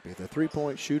not happy. The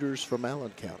 3-point shooters from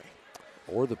Allen County.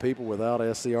 Or the people without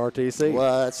SCRTC.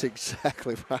 Well, that's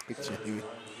exactly right, Jamie.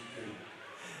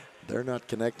 They're not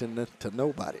connecting to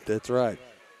nobody. That's right.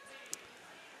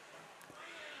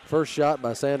 First shot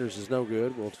by Sanders is no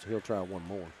good. He'll try one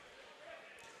more.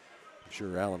 I'm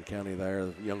sure Allen County there,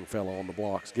 the young fellow on the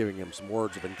block's giving him some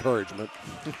words of encouragement.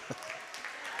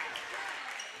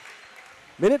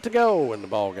 Minute to go in the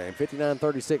ball game.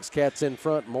 59-36, Cats in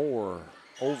front. Moore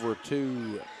over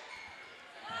to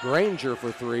Granger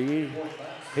for 3.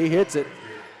 He hits it.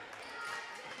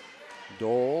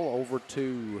 Dole over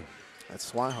to that's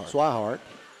Swihart. Swihart.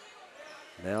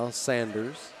 Now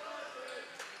Sanders.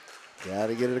 Got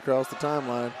to get it across the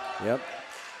timeline. Yep.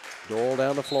 Dole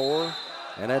down the floor,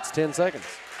 and that's 10 seconds.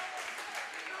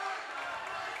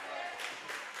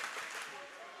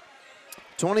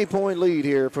 $20-point lead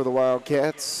here for the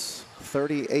Wildcats.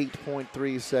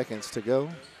 38.3 seconds to go.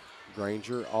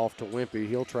 Granger off to Wimpy.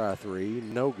 He'll try 3.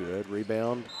 No good.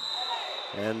 Rebound.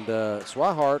 And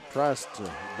Swihart tries to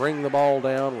bring the ball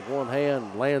down with one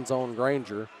hand, lands on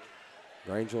Granger.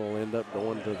 Granger will end up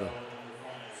going to the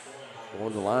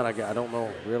line. I don't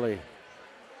know really.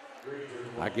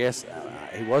 I guess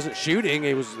he wasn't shooting.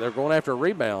 They're going after a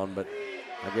rebound, but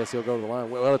I guess he'll go to the line.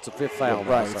 Well, it's a 5th foul.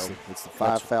 Right, now, so it's the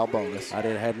 5-foul bonus. I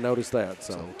hadn't noticed that.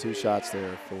 So 2 shots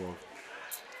there for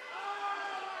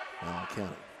Allen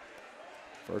County.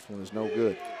 First one is no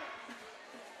good.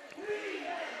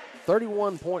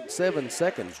 31.7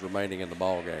 seconds remaining in the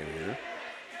ball game here.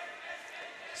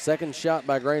 Second shot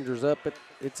by Granger's up.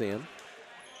 It's in.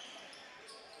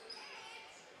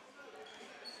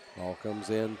 Ball comes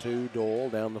in to Doyle,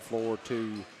 down the floor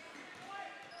to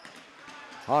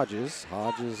Hodges.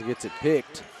 Hodges gets it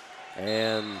picked,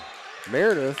 and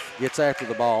Meredith gets after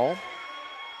the ball.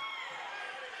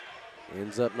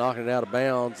 Ends up knocking it out of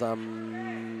bounds.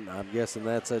 I'm guessing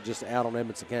that's just out on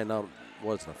Edmondson County. No,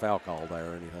 wasn't a foul call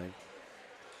there or anything.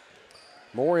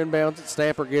 Moore inbounds it.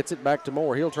 Stamper gets it back to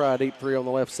Moore. He'll try a deep 3 on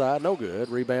the left side. No good.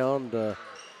 Rebound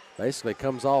basically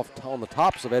comes off on the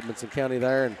tops of Edmondson County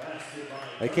there, and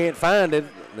they can't find it.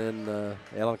 Then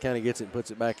Allen County gets it and puts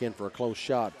it back in for a close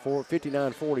shot.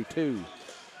 59-42.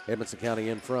 Edmondson County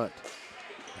in front.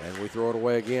 And we throw it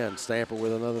away again. Stamper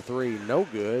with another 3. No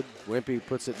good. Wimpy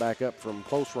puts it back up from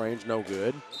close range. No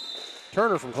good.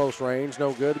 Turner from close range.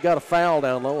 No good. Got a foul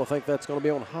down low. I think that's going to be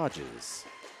on Hodges.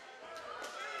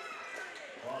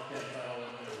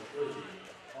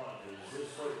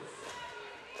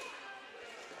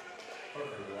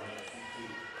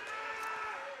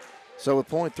 So with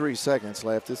 0.3 seconds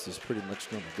left, this is pretty much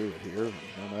going to do it here,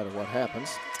 no matter what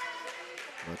happens.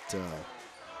 But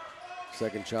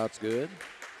second shot's good.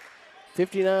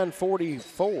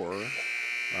 59-44,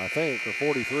 I think, or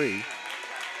 43.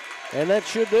 And that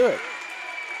should do it.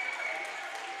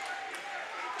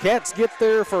 Cats get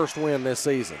their first win this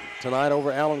season tonight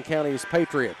over Allen County's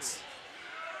Patriots.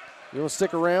 You want to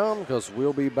stick around because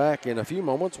we'll be back in a few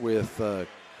moments with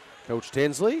Coach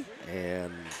Tinsley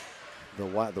and the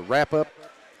wrap-up.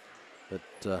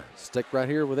 But stick right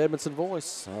here with Edmondson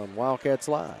Voice on Wildcats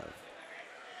Live.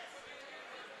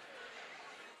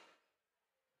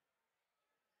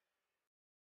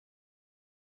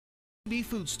 CB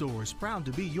Food Store is proud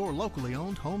to be your locally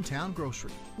owned hometown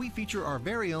grocery. We feature our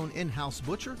very own in-house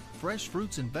butcher, fresh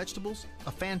fruits and vegetables,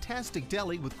 a fantastic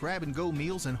deli with grab-and-go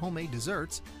meals and homemade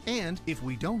desserts, and if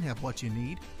we don't have what you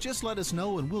need, just let us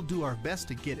know and we'll do our best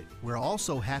to get it. We're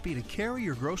also happy to carry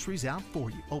your groceries out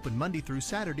for you. Open Monday through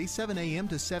Saturday, 7 a.m.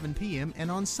 to 7 p.m. and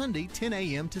on Sunday, 10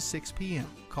 a.m. to 6 p.m.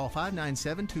 Call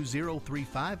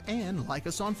 597-2035 and like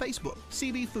us on Facebook.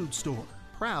 CB Food Store,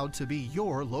 proud to be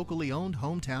your locally owned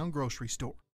hometown grocery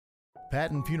store.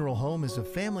 Patton Funeral Home is a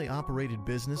family-operated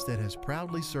business that has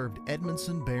proudly served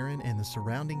Edmondson, Barron, and the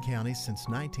surrounding counties since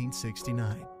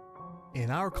 1969.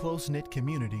 In our close-knit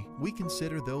community, we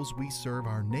consider those we serve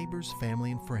our neighbors,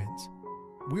 family, and friends.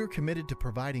 We're committed to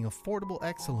providing affordable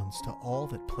excellence to all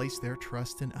that place their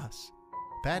trust in us.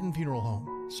 Patton Funeral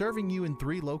Home, serving you in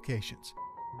 3 locations: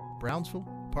 Brownsville,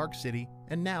 Park City,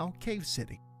 and now Cave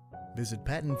City. Visit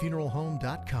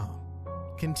PattonFuneralHome.com,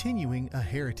 continuing a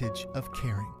heritage of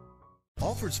caring.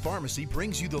 Alfred's Pharmacy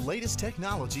brings you the latest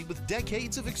technology with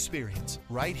decades of experience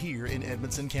right here in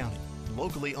Edmonson County.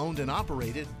 Locally owned and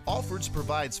operated, Alfred's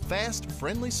provides fast,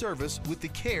 friendly service with the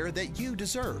care that you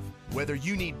deserve. Whether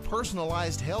you need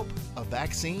personalized help, a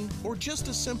vaccine, or just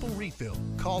a simple refill,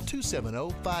 call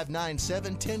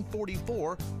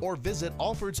 270-597-1044 or visit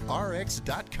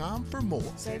alfredsrx.com for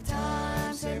more. Save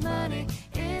time, save money,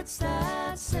 it's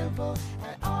that simple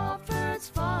at Alfred's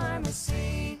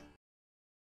Pharmacy.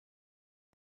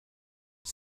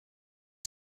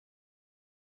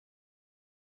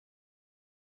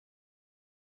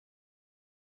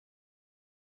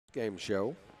 Game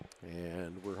show,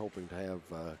 and we're hoping to have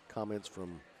comments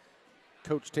from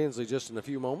Coach Tinsley just in a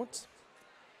few moments.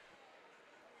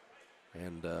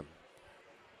 And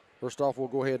first off, we'll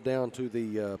go ahead down to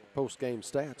the post-game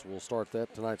stats. We'll start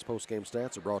that. Tonight's post-game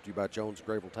stats are brought to you by Jones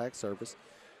Gravel Tax Service.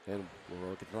 And we'll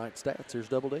look at tonight's stats. Here's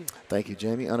Double D. Thank you,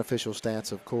 Jamie. Unofficial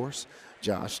stats, of course.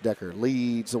 Josh Decker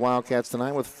leads the Wildcats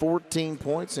tonight with 14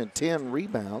 points and 10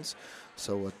 rebounds.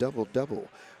 So a double-double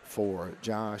for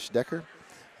Josh Decker.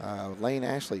 Lane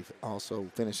Ashley also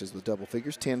finishes with double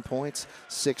figures, 10 points,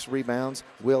 6 rebounds.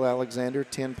 Will Alexander,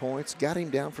 10 points, got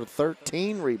him down for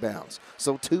 13 rebounds.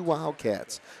 So 2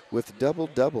 Wildcats with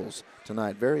double-doubles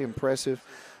tonight. Very impressive.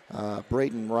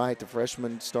 Braden Wright, the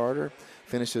freshman starter,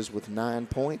 finishes with 9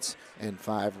 points and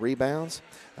 5 rebounds.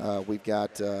 We've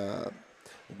got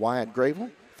Wyatt Gravel,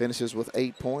 finishes with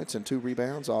 8 points and 2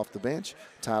 rebounds off the bench.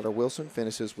 Tyler Wilson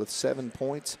finishes with 7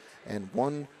 points and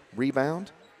 1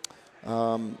 rebound.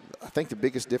 I think the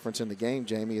biggest difference in the game,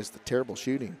 Jamie, is the terrible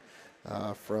shooting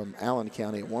from Allen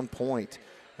County. At one point,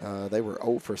 they were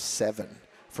 0 for 7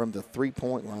 from the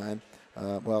three-point line.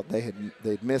 Well,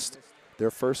 they'd missed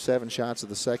their first 7 shots of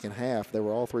the second half. They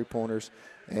were all three-pointers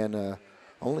and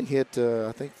only hit,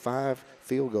 I think,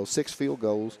 6 field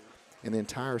goals in the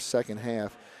entire second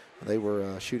half. They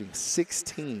were shooting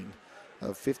 16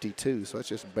 of 52, so that's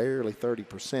just barely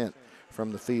 30%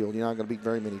 from the field. You're not going to beat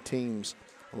very many teams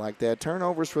like that.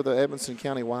 Turnovers for the Edmonson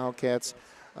County Wildcats,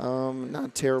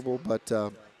 not terrible, but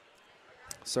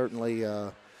certainly,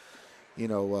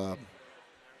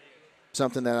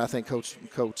 something that I think Coach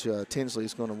Tinsley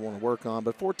is going to want to work on.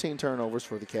 But 14 turnovers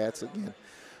for the Cats, again,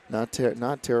 not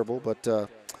terrible, but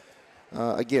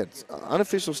again,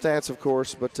 unofficial stats, of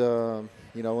course. But and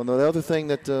the other thing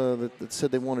that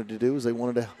said they wanted to do is they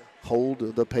wanted to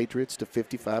hold the Patriots to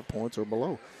 55 points or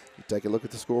below. You take a look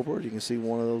at the scoreboard, you can see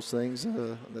one of those things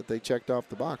that they checked off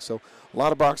the box. So a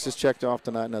lot of boxes checked off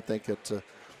tonight, and I think it's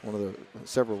one of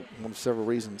several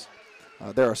reasons.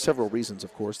 There are several reasons,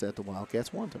 of course, that the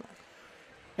Wildcats won tonight.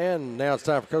 And now it's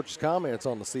time for Coach's comments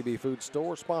on the CB Food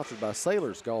Store, sponsored by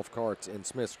Sailors Golf Carts in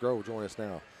Smiths Grove. Join us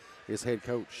now is head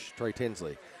coach Trey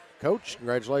Tinsley. Coach,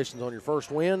 congratulations on your first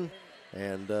win.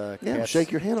 And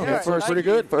shake your hand on that first. Pretty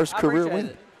good. First career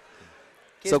win.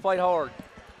 Kids played hard.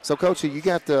 So, Coach, you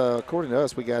got, according to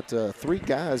us, we got 3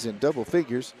 guys in double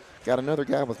figures. Got another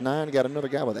guy with 9, got another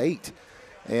guy with 8.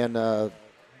 And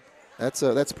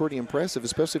that's pretty impressive,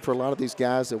 especially for a lot of these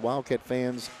guys that Wildcat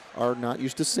fans are not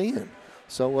used to seeing.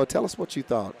 So tell us what you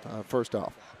thought, first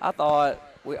off. I thought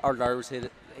our nerves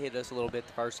hit us a little bit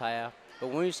the first half. But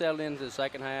when we settled into the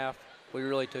second half, we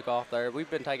really took off there.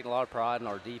 We've been taking a lot of pride in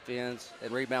our defense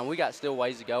and rebound. We got still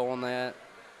ways to go on that.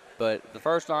 But the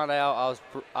first night out,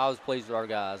 I was pleased with our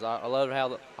guys. I love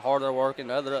how hard they're working.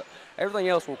 Everything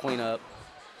else we'll clean up.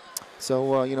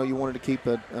 So, you wanted to keep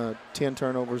 10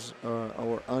 turnovers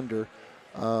or under.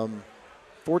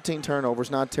 14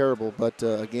 turnovers, not terrible. But,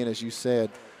 again, as you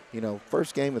said,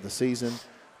 first game of the season,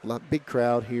 big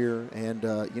crowd here, and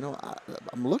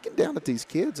I'm looking down at these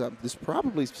kids. This is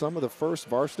probably some of the first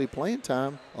varsity playing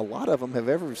time a lot of them have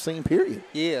ever seen. Period.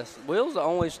 Yes, Will's the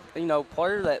only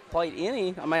player that played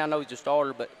any. I mean, I know he's a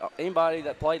starter, but anybody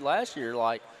that played last year,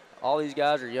 like all these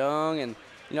guys are young, and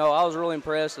I was really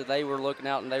impressed that they were looking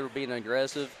out and they were being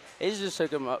aggressive. It just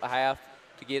took them a half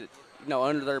to get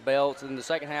under their belts. In the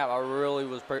second half, I really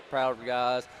was proud of the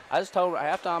guys. I just told them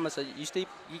at halftime, I said,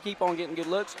 you keep on getting good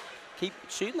looks, keep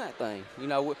shooting that thing.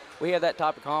 We have that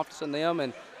type of confidence in them,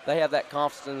 and they have that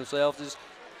confidence in themselves.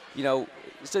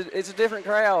 It's a different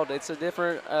crowd. It's a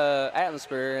different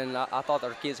atmosphere, and I thought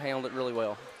our kids handled it really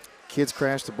well. Kids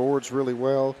crashed the boards really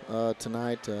well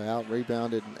tonight,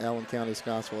 out-rebounded Allen County,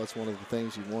 Scottsville. That's one of the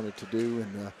things you wanted to do,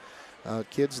 and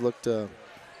kids looked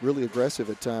really aggressive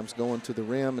at times going to the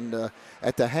rim. And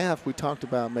at the half, we talked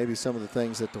about maybe some of the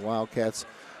things that the Wildcats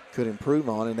could improve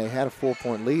on, and they had a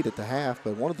 4-point lead at the half.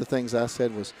 But one of the things I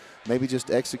said was maybe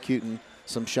just executing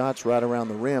some shots right around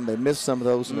the rim. They missed some of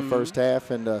those in the first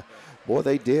half, and boy,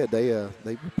 they did. They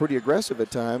were pretty aggressive at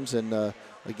times, and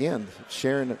again,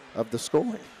 sharing of the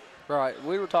scoring. Right.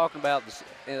 We were talking about this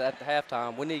at the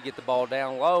halftime. We need to get the ball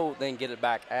down low, then get it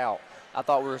back out. I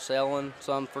thought we were selling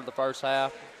some for the first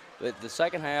half. But the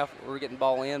second half, we're getting the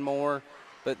ball in more.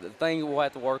 But the thing we'll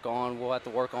have to work on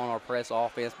our press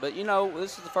offense. But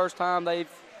this is the first time they've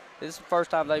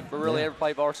really ever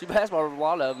played varsity basketball. A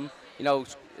lot of them,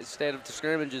 instead of the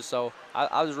scrimmages. So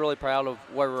I was really proud of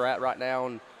where we're at right now,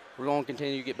 and we're going to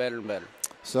continue to get better and better.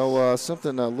 So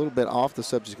something a little bit off the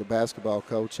subject of basketball,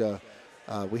 Coach.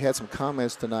 We had some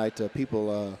comments tonight.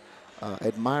 People.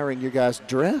 Admiring your guys'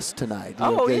 dress tonight.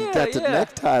 Got the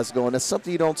neckties going. That's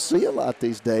something you don't see a lot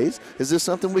these days. Is this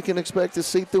something we can expect to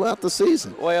see throughout the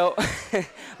season? Well,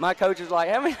 my coach was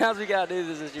like, how many times we got to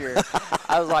do this year?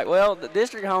 I was like, well, the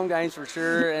district home games for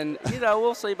sure, and,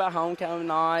 we'll see about homecoming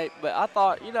night. But I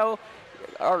thought,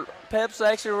 our pep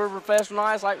section were professional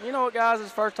nights. Like, what, guys, it's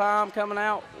first time coming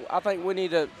out. I think we need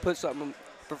to put something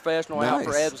professional out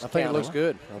for Ebbs. I think it looks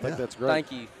good. I think that's great.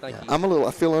 Thank you.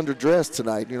 I feel underdressed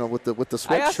tonight, with the sweatshirt.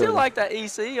 Hey, I still like that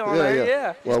EC on there.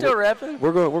 Yeah. You're still repping.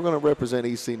 We're going to represent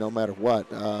EC no matter what,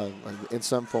 in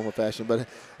some form or fashion. But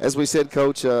as we said,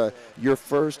 Coach, your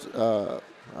first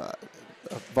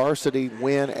varsity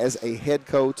win as a head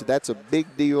coach, that's a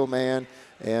big deal, man.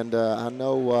 And I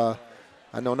know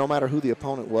no matter who the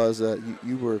opponent was,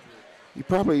 you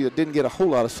probably didn't get a whole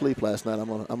lot of sleep last night.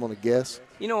 I'm gonna guess.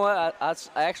 You know what? I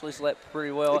actually slept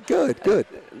pretty well. Good. The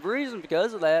reason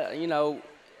because of that,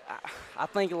 I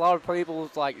think a lot of people,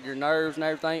 it's like your nerves and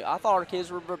everything. I thought our kids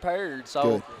were prepared.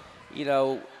 So,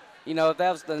 if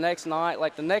that was the next night,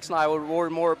 I would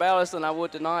worry more about us than I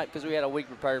would tonight because we had a week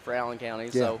prepared for Allen County.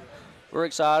 Yeah. So we're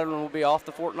excited, and we'll be off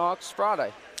to Fort Knox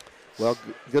Friday. Well,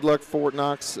 good luck, Fort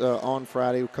Knox, on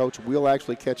Friday, Coach. We'll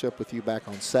actually catch up with you back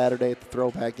on Saturday at the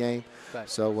throwback game.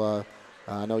 Thanks. So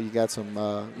I know you got some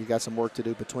work to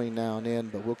do between now and then,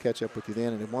 but we'll catch up with you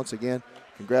then. And once again,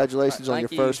 congratulations on your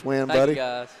first win, buddy. Thank you,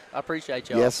 guys. I appreciate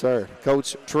y'all. Yes, sir.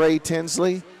 Coach Trey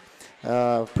Tinsley,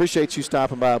 appreciate you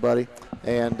stopping by, buddy.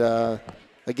 And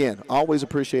again, always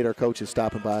appreciate our coaches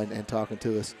stopping by and talking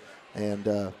to us. And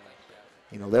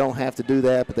they don't have to do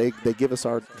that, but they give us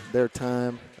their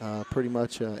time pretty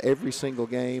much every single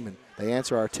game, and they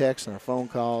answer our texts and our phone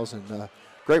calls, and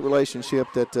great relationship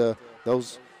that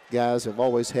those guys have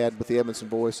always had with the Edmondson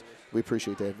boys. We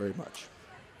appreciate that very much.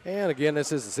 And again,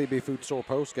 this is the CB Food Store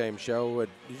post-game show.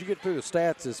 Did you get through the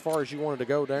stats as far as you wanted to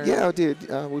go, Darren? Yeah, I did.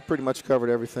 We pretty much covered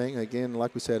everything. Again,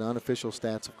 like we said, unofficial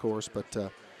stats, of course,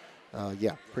 but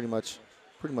yeah, pretty much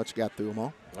got through them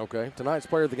all. Okay. Tonight's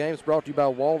player of the game is brought to you by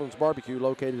Walden's Barbecue,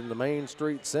 located in the Main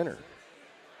Street Center.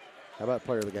 How about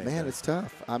player of the game? Man, it's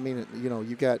tough. I mean,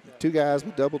 you got two guys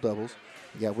with double-doubles.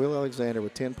 You got Will Alexander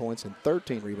with 10 points and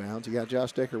 13 rebounds. You got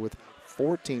Josh Decker with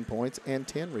 14 points and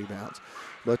 10 rebounds.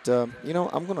 But, I'm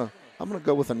gonna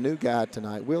go with a new guy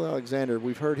tonight. Will Alexander,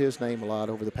 we've heard his name a lot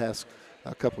over the past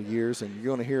couple years, and you're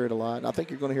going to hear it a lot. I think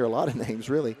you're going to hear a lot of names,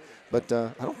 really. But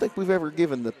I don't think we've ever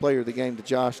given the player of the game to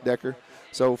Josh Decker.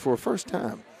 So for a first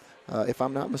time, if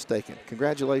I'm not mistaken,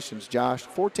 congratulations, Josh.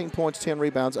 14 points, 10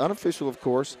 rebounds. Unofficial, of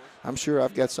course. I'm sure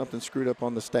I've got something screwed up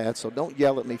on the stats, so don't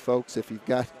yell at me, folks, if you've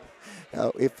got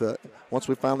once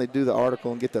we finally do the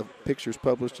article and get the pictures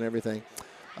published and everything,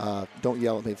 don't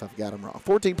yell at me if I've got them wrong.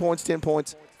 14 points,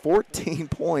 14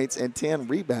 points, and 10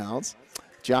 rebounds.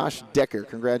 Josh Decker,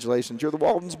 congratulations. You're the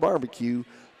Walden's Barbecue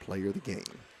player of the game.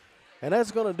 And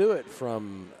that's going to do it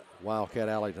from Wildcat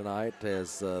Alley tonight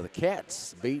as the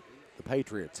Cats beat the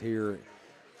Patriots here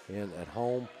at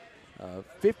home.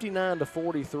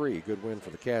 59-43, good win for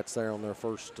the Cats there on their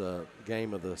first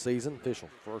game of the season,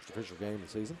 first official game of the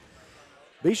season.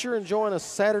 Be sure and join us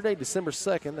Saturday, December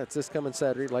 2nd. That's this coming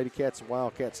Saturday. Lady Cats and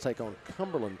Wildcats take on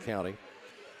Cumberland County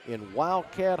in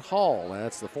Wildcat Hall. Now,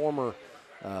 that's the former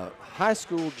high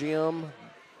school gym,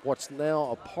 what's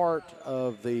now a part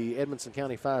of the Edmonson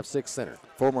County 5-6 Center.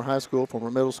 Former high school,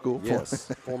 former middle school.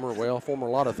 Yes, former a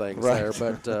lot of things right.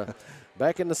 there. But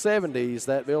back in the 70s,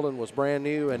 that building was brand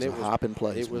new, and it was a hopping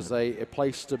place. It was a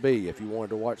place to be if you wanted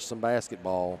to watch some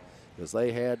basketball, because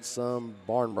they had some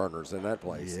barn burners in that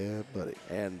place. Yeah, buddy.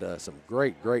 And some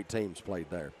great teams played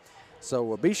there.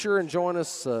 So be sure and join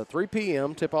us 3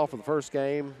 p.m., tip-off of the first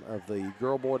game of the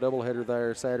girl-boy doubleheader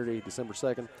there Saturday, December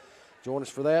 2nd. Join us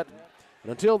for that.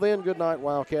 And until then, good night,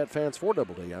 Wildcat fans. For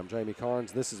Double D, I'm Jamie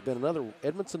Carnes. This has been another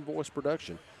Edmondson Voice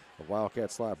production of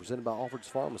Wildcats Live, presented by Alfred's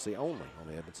Pharmacy, only on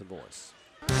the Edmondson Voice.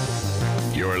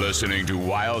 You're listening to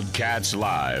Wildcats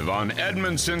Live on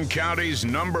Edmonson County's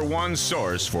 #1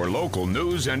 source for local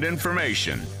news and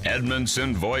information,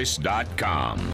 EdmondsonVoice.com.